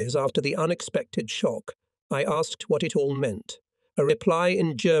senses after the unexpected shock, I asked what it all meant. A reply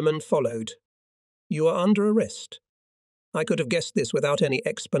in German followed. "You are under arrest." I could have guessed this without any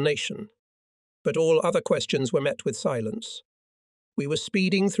explanation, but all other questions were met with silence. We were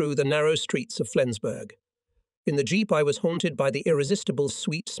speeding through the narrow streets of Flensburg. In the jeep I was haunted by the irresistible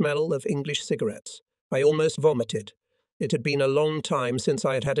sweet smell of English cigarettes. I almost vomited. It had been a long time since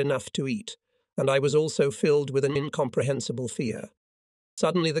I had had enough to eat, and I was also filled with an incomprehensible fear.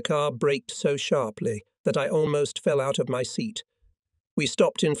 Suddenly the car braked so sharply that I almost fell out of my seat. We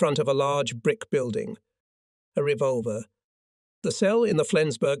stopped in front of a large brick building. A revolver. The cell in the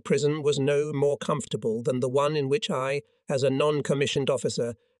Flensburg prison was no more comfortable than the one in which I, as a non-commissioned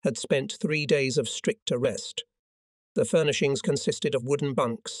officer, had spent 3 days of strict arrest. The furnishings consisted of wooden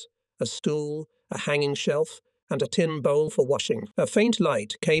bunks, a stool, a hanging shelf, and a tin bowl for washing. A faint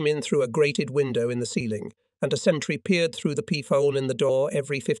light came in through a grated window in the ceiling, and a sentry peered through the peephole in the door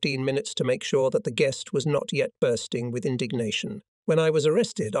every 15 minutes to make sure that the guest was not yet bursting with indignation. When I was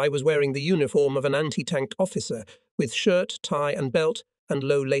arrested, I was wearing the uniform of an anti-tank officer, with shirt, tie and belt, and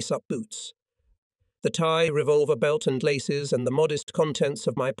low lace-up boots. The tie, revolver belt and laces, and the modest contents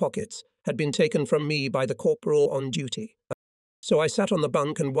of my pockets had been taken from me by the corporal on duty. So I sat on the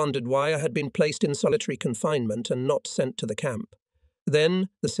bunk and wondered why I had been placed in solitary confinement and not sent to the camp. Then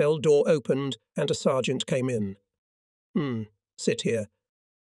the cell door opened and a sergeant came in. Sit here."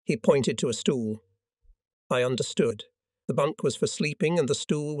 He pointed to a stool. I understood. The bunk was for sleeping and the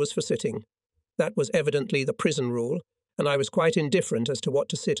stool was for sitting. That was evidently the prison rule, and I was quite indifferent as to what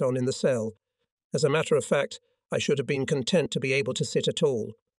to sit on in the cell. As a matter of fact, I should have been content to be able to sit at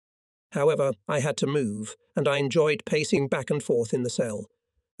all. However, I had to move, and I enjoyed pacing back and forth in the cell.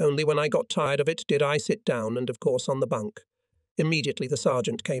 Only when I got tired of it did I sit down, and of course on the bunk. Immediately the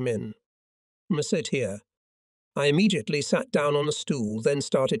sergeant came in. "Sit here." I immediately sat down on a stool, then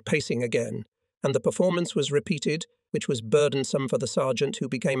started pacing again, and the performance was repeated, which was burdensome for the sergeant, who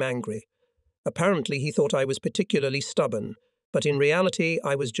became angry. Apparently he thought I was particularly stubborn, but in reality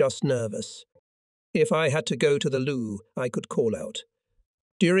I was just nervous. If I had to go to the loo, I could call out.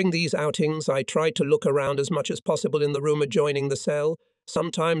 During these outings, I tried to look around as much as possible in the room adjoining the cell.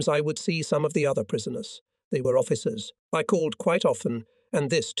 Sometimes I would see some of the other prisoners. They were officers. I called quite often,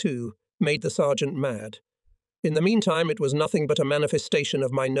 and this, too, made the sergeant mad. In the meantime, it was nothing but a manifestation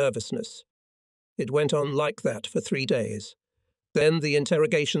of my nervousness. It went on like that for 3 days. Then the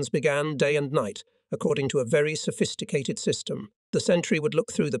interrogations began day and night, according to a very sophisticated system. The sentry would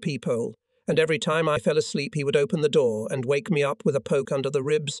look through the peephole, and every time I fell asleep he would open the door and wake me up with a poke under the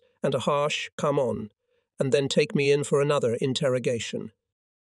ribs and a harsh "come on," and then take me in for another interrogation.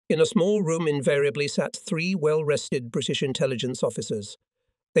 In a small room invariably sat 3 well-rested British intelligence officers.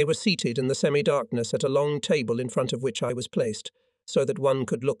 They were seated in the semi-darkness at a long table in front of which I was placed, so that one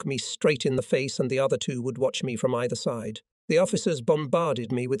could look me straight in the face and the other 2 would watch me from either side. The officers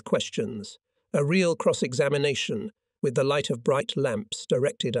bombarded me with questions, a real cross-examination, with the light of bright lamps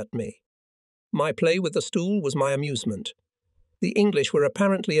directed at me. My play with the stool was my amusement. The English were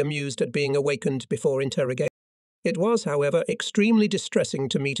apparently amused at being awakened before interrogation. It was, however, extremely distressing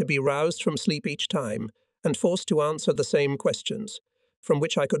to me to be roused from sleep each time and forced to answer the same questions, from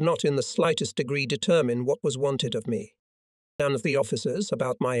which I could not in the slightest degree determine what was wanted of me. None of the officers,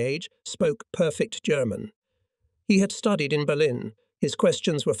 about my age, spoke perfect German. He had studied in Berlin. His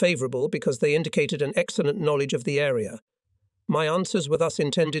questions were favourable because they indicated an excellent knowledge of the area. My answers were thus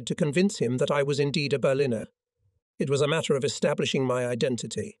intended to convince him that I was indeed a Berliner. It was a matter of establishing my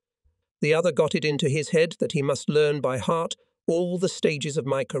identity. The other got it into his head that he must learn by heart all the stages of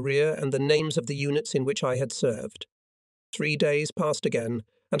my career and the names of the units in which I had served. 3 days passed again,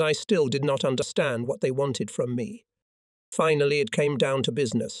 and I still did not understand what they wanted from me. Finally, it came down to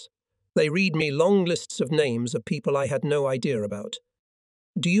business. They read me long lists of names of people I had no idea about.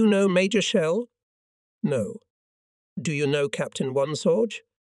 Do you know Major Shell? No. Do you know Captain Onesorge?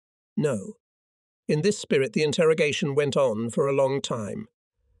 No. In this spirit the interrogation went on for a long time,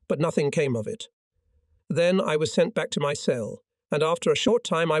 but nothing came of it. Then I was sent back to my cell, and after a short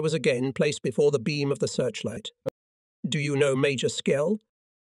time I was again placed before the beam of the searchlight. Do you know Major Skell?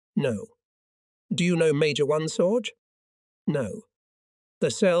 No. Do you know Major Onesorge? No.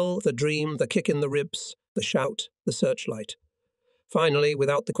 The cell, the dream, the kick in the ribs, the shout, the searchlight. Finally,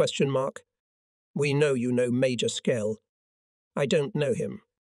 without the question mark, we know you know Major Skell. I don't know him.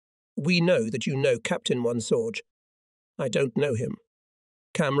 We know that you know Captain Onesorge. I don't know him.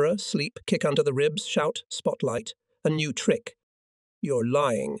 Camera, sleep, kick under the ribs, shout, spotlight. A new trick. You're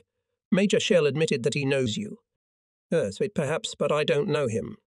lying. Major Shell admitted that he knows you. Yes, perhaps, but I don't know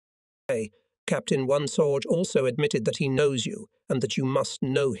him. Hey, Captain Onesorge also admitted that he knows you, and that you must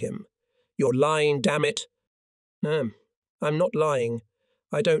know him. You're lying, damn it. I'm not lying.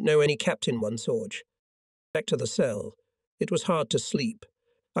 I don't know any Captain Onesorge. Back to the cell. It was hard to sleep.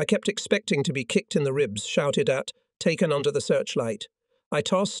 I kept expecting to be kicked in the ribs, shouted at, taken under the searchlight. I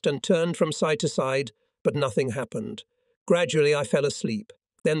tossed and turned from side to side, but nothing happened. Gradually I fell asleep.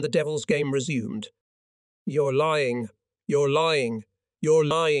 Then the devil's game resumed. You're lying. You're lying. You're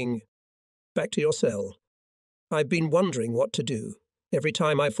lying. Back to your cell. I've been wondering what to do. Every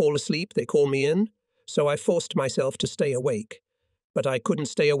time I fall asleep, they call me in, so I forced myself to stay awake. But I couldn't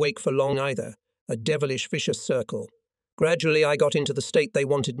stay awake for long either. A devilish, vicious circle. Gradually I got into the state they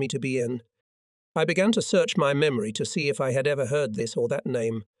wanted me to be in. I began to search my memory to see if I had ever heard this or that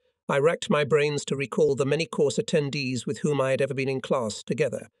name. I racked my brains to recall the many course attendees with whom I had ever been in class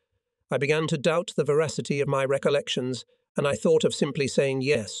together. I began to doubt the veracity of my recollections, and I thought of simply saying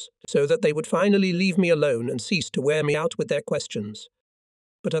yes, so that they would finally leave me alone and cease to wear me out with their questions.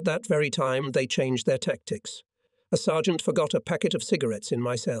 But at that very time they changed their tactics. A sergeant forgot a packet of cigarettes in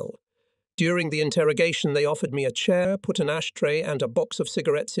my cell. During the interrogation they offered me a chair, put an ashtray and a box of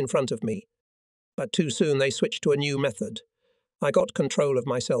cigarettes in front of me. But too soon they switched to a new method. I got control of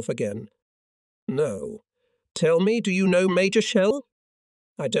myself again. No. Tell me, do you know Major Shell?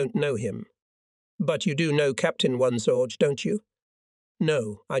 I don't know him. But you do know Captain Onesorge, don't you?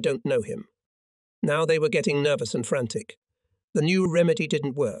 No, I don't know him. Now they were getting nervous and frantic. The new remedy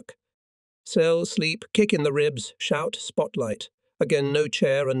didn't work. Cell, sleep, kick in the ribs, shout, spotlight. Again, no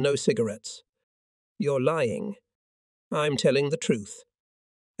chair and no cigarettes. You're lying. I'm telling the truth.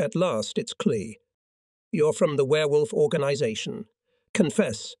 At last, it's clear. You're from the werewolf organization.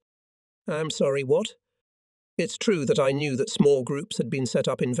 Confess. I'm sorry, what? It's true that I knew that small groups had been set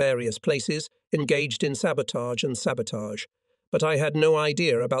up in various places, engaged in sabotage, but I had no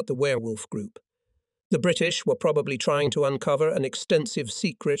idea about the werewolf group. The British were probably trying to uncover an extensive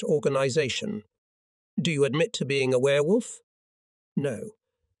secret organization. Do you admit to being a werewolf? No.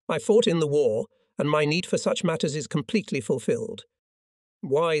 I fought in the war, and my need for such matters is completely fulfilled.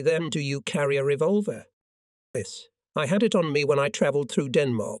 Why, then, do you carry a revolver? Yes. I had it on me when I travelled through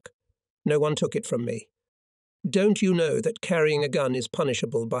Denmark. No one took it from me. Don't you know that carrying a gun is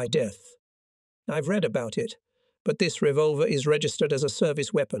punishable by death? I've read about it, but this revolver is registered as a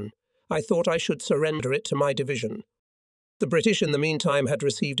service weapon. I thought I should surrender it to my division. The British in the meantime had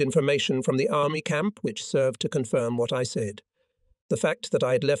received information from the army camp which served to confirm what I said. The fact that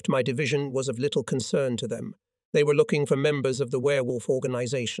I had left my division was of little concern to them. They were looking for members of the werewolf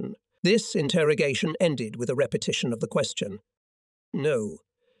organization. This interrogation ended with a repetition of the question. No.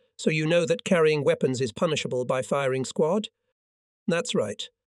 So you know that carrying weapons is punishable by firing squad? That's right.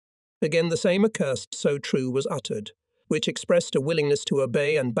 Again the same accursed "so true" was uttered, which expressed a willingness to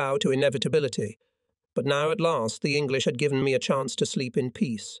obey and bow to inevitability. But now at last the English had given me a chance to sleep in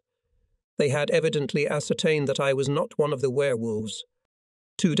peace. They had evidently ascertained that I was not one of the werewolves.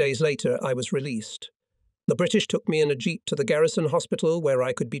 2 days later I was released. The British took me in a jeep to the garrison hospital where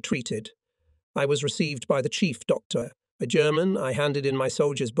I could be treated. I was received by the chief doctor, a German. I handed in my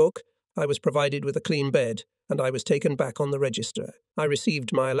soldier's book. I was provided with a clean bed, and I was taken back on the register. I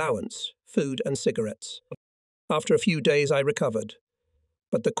received my allowance, food and cigarettes. After a few days I recovered.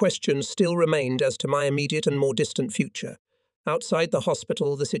 But the question still remained as to my immediate and more distant future. Outside the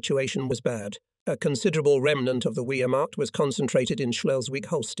hospital, the situation was bad. A considerable remnant of the Wehrmacht was concentrated in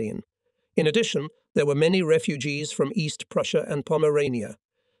Schleswig-Holstein. In addition, there were many refugees from East Prussia and Pomerania.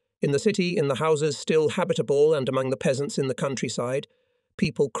 In the city, in the houses still habitable and among the peasants in the countryside,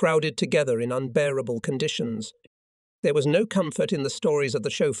 people crowded together in unbearable conditions. There was no comfort in the stories of the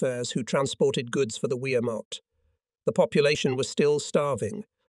chauffeurs who transported goods for the Wehrmacht. The population was still starving.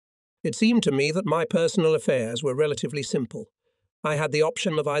 It seemed to me that my personal affairs were relatively simple. I had the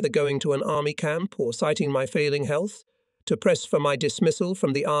option of either going to an army camp or, citing my failing health, to press for my dismissal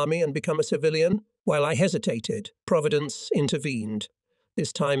from the army and become a civilian. While I hesitated, Providence intervened,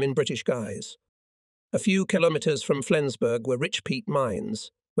 this time in British guise. A few kilometres from Flensburg were rich peat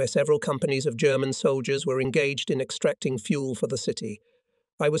mines, where several companies of German soldiers were engaged in extracting fuel for the city.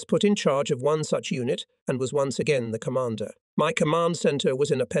 I was put in charge of one such unit and was once again the commander. My command centre was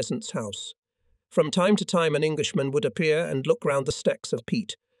in a peasant's house. From time to time an Englishman would appear and look round the stacks of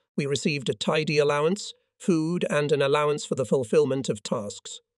peat. We received a tidy allowance, food and an allowance for the fulfilment of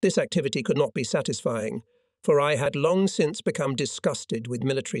tasks. This activity could not be satisfying, for I had long since become disgusted with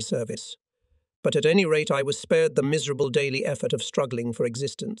military service. But at any rate I was spared the miserable daily effort of struggling for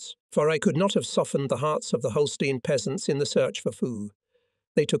existence, for I could not have softened the hearts of the Holstein peasants in the search for food.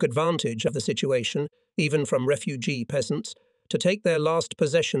 They took advantage of the situation, even from refugee peasants, to take their last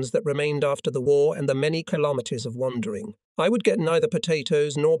possessions that remained after the war and the many kilometres of wandering. I would get neither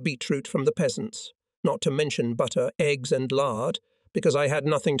potatoes nor beetroot from the peasants, not to mention butter, eggs and lard, because I had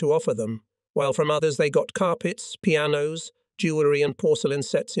nothing to offer them, while from others they got carpets, pianos, jewellery and porcelain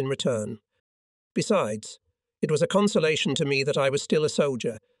sets in return. Besides, it was a consolation to me that I was still a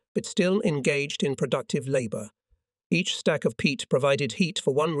soldier, but still engaged in productive labour. Each stack of peat provided heat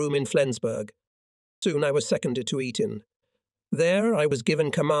for one room in Flensburg. Soon I was seconded to Eton. There I was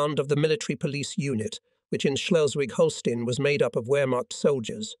given command of the military police unit, which in Schleswig-Holstein was made up of Wehrmacht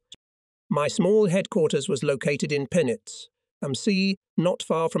soldiers. My small headquarters was located in Penitz, am See, not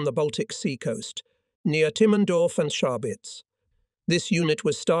far from the Baltic Sea coast, near Timmendorf and Scharbeitz. This unit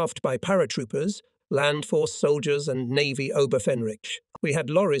was staffed by paratroopers, land force soldiers and Navy Oberfenrich. We had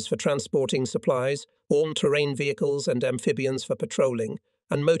lorries for transporting supplies, all-terrain vehicles and amphibians for patrolling,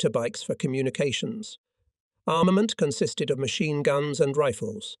 and motorbikes for communications. Armament consisted of machine guns and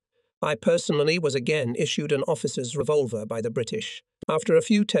rifles. I personally was again issued an officer's revolver by the British. After a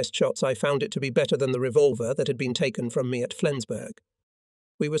few test shots I found it to be better than the revolver that had been taken from me at Flensburg.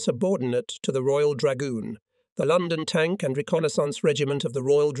 We were subordinate to the Royal Dragoon, the London Tank and Reconnaissance Regiment of the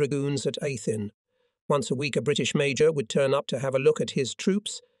Royal Dragoons at Athin. Once a week a British major would turn up to have a look at his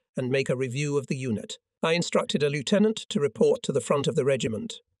troops and make a review of the unit. I instructed a lieutenant to report to the front of the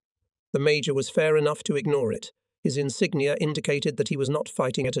regiment. The major was fair enough to ignore it. His insignia indicated that he was not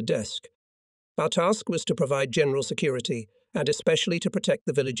fighting at a desk. Our task was to provide general security, and especially to protect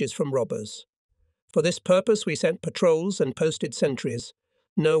the villages from robbers. For this purpose we sent patrols and posted sentries.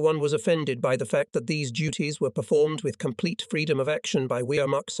 No one was offended by the fact that these duties were performed with complete freedom of action by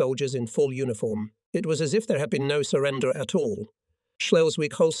Wehrmacht soldiers in full uniform. It was as if there had been no surrender at all.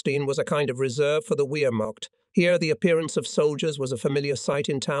 Schleswig-Holstein was a kind of reserve for the Wehrmacht. Here the appearance of soldiers was a familiar sight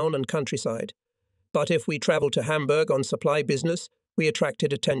in town and countryside. But if we travelled to Hamburg on supply business, we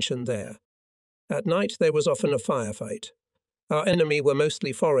attracted attention there. At night there was often a firefight. Our enemy were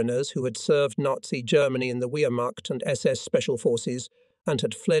mostly foreigners who had served Nazi Germany in the Wehrmacht and SS Special Forces and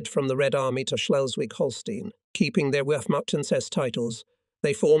had fled from the Red Army to Schleswig-Holstein. Keeping their Wehrmachtenses titles,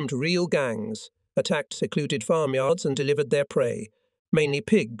 they formed real gangs, attacked secluded farmyards and delivered their prey, mainly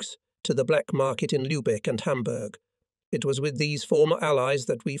pigs, to the black market in Lübeck and Hamburg. It was with these former allies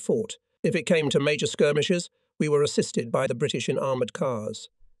that we fought. If it came to major skirmishes, we were assisted by the British in armoured cars.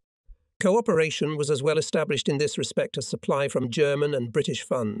 Cooperation was as well established in this respect as supply from German and British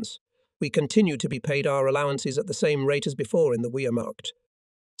funds. We continued to be paid our allowances at the same rate as before in the Wehrmacht.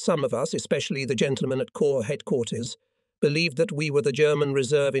 Some of us, especially the gentlemen at Corps headquarters, believed that we were the German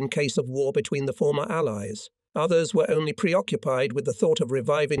reserve in case of war between the former allies. Others were only preoccupied with the thought of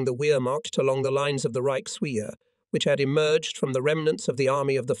reviving the Wehrmacht along the lines of the Reichswehr, which had emerged from the remnants of the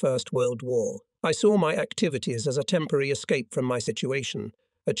army of the First World War. I saw my activities as a temporary escape from my situation,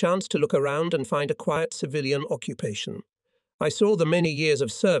 a chance to look around and find a quiet civilian occupation. I saw the many years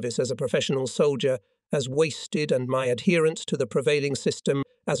of service as a professional soldier as wasted and my adherence to the prevailing system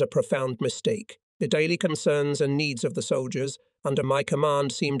as a profound mistake. The daily concerns and needs of the soldiers under my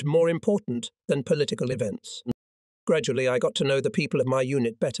command seemed more important than political events. Gradually I got to know the people of my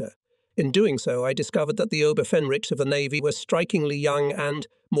unit better. In doing so, I discovered that the Oberfenrichs of the Navy were strikingly young and,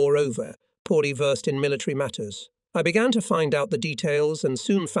 moreover, poorly versed in military matters. I began to find out the details and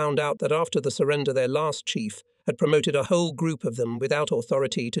soon found out that after the surrender their last chief had promoted a whole group of them without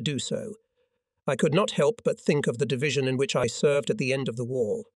authority to do so. I could not help but think of the division in which I served at the end of the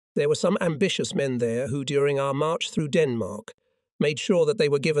war. There were some ambitious men there who, during our march through Denmark, made sure that they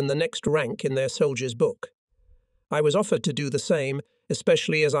were given the next rank in their soldier's book. I was offered to do the same,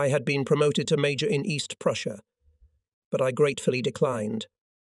 especially as I had been promoted to major in East Prussia, but I gratefully declined.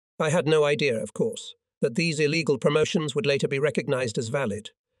 I had no idea, of course, that these illegal promotions would later be recognized as valid.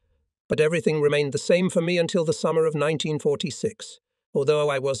 But everything remained the same for me until the summer of 1946. Although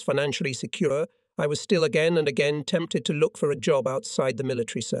I was financially secure, I was still again and again tempted to look for a job outside the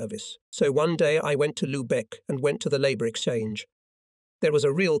military service. So one day I went to Lübeck and went to the labor exchange. There was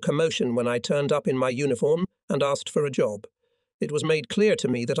a real commotion when I turned up in my uniform and asked for a job. It was made clear to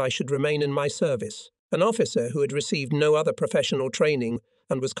me that I should remain in my service. An officer who had received no other professional training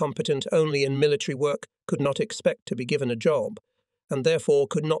and was competent only in military work could not expect to be given a job, and therefore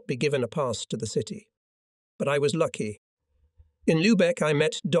could not be given a pass to the city. But I was lucky. In Lübeck I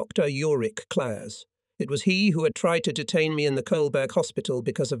met Dr. Ulrich Klaas. It was he who had tried to detain me in the Kohlberg hospital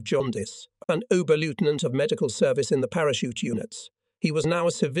because of jaundice, an Oberleutnant of medical service in the parachute units. He was now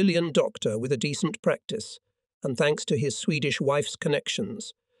a civilian doctor with a decent practice, and thanks to his Swedish wife's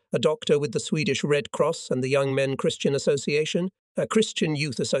connections, a doctor with the Swedish Red Cross and the Young Men Christian Association, a Christian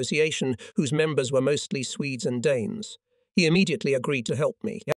youth association whose members were mostly Swedes and Danes. He immediately agreed to help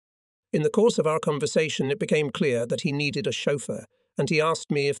me. In the course of our conversation, it became clear that he needed a chauffeur, and he asked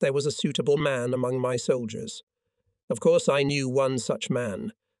me if there was a suitable man among my soldiers. Of course, I knew one such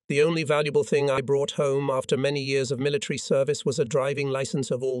man. The only valuable thing I brought home after many years of military service was a driving license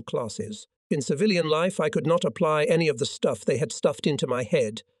of all classes. In civilian life, I could not apply any of the stuff they had stuffed into my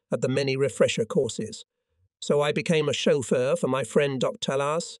head at the many refresher courses. So I became a chauffeur for my friend Dr.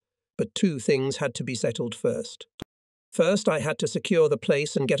 Klaas, but two things had to be settled first. First, I had to secure the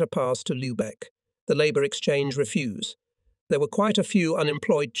place and get a pass to Lübeck. The labor exchange refused. There were quite a few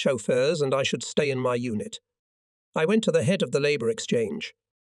unemployed chauffeurs, and I should stay in my unit. I went to the head of the labor exchange.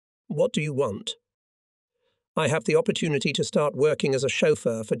 "What do you want?" "I have the opportunity to start working as a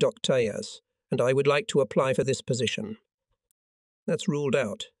chauffeur for Dr. Klaas, and I would like to apply for this position." "That's ruled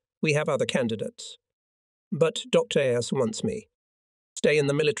out. We have other candidates." "But Dr. Klaas wants me." "Stay in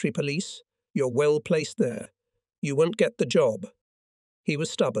the military police. You're well placed there. You won't get the job." He was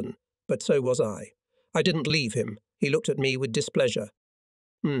stubborn, but so was I. I didn't leave him. He looked at me with displeasure.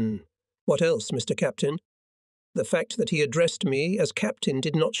 What else, Mr. Captain?" The fact that he addressed me as captain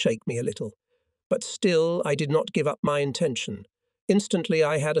did not shake me a little. But still, I did not give up my intention. Instantly,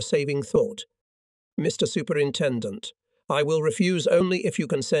 I had a saving thought. "Mr. Superintendent, I will refuse only if you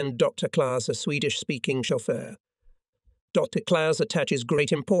can send Dr. Klaas a Swedish-speaking chauffeur. Dr. Klaas attaches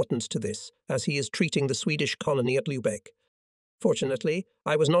great importance to this, as he is treating the Swedish colony at Lübeck." Fortunately,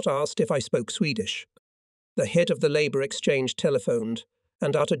 I was not asked if I spoke Swedish. The head of the labor exchange telephoned,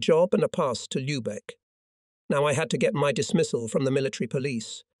 and got a job and a pass to Lübeck. Now I had to get my dismissal from the military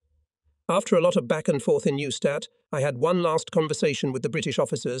police. After a lot of back and forth in Neustadt, I had one last conversation with the British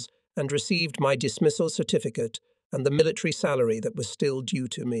officers and received my dismissal certificate and the military salary that was still due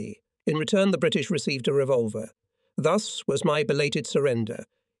to me. In return, the British received a revolver. Thus was my belated surrender.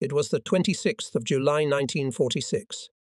 It was the 26th of July 1946.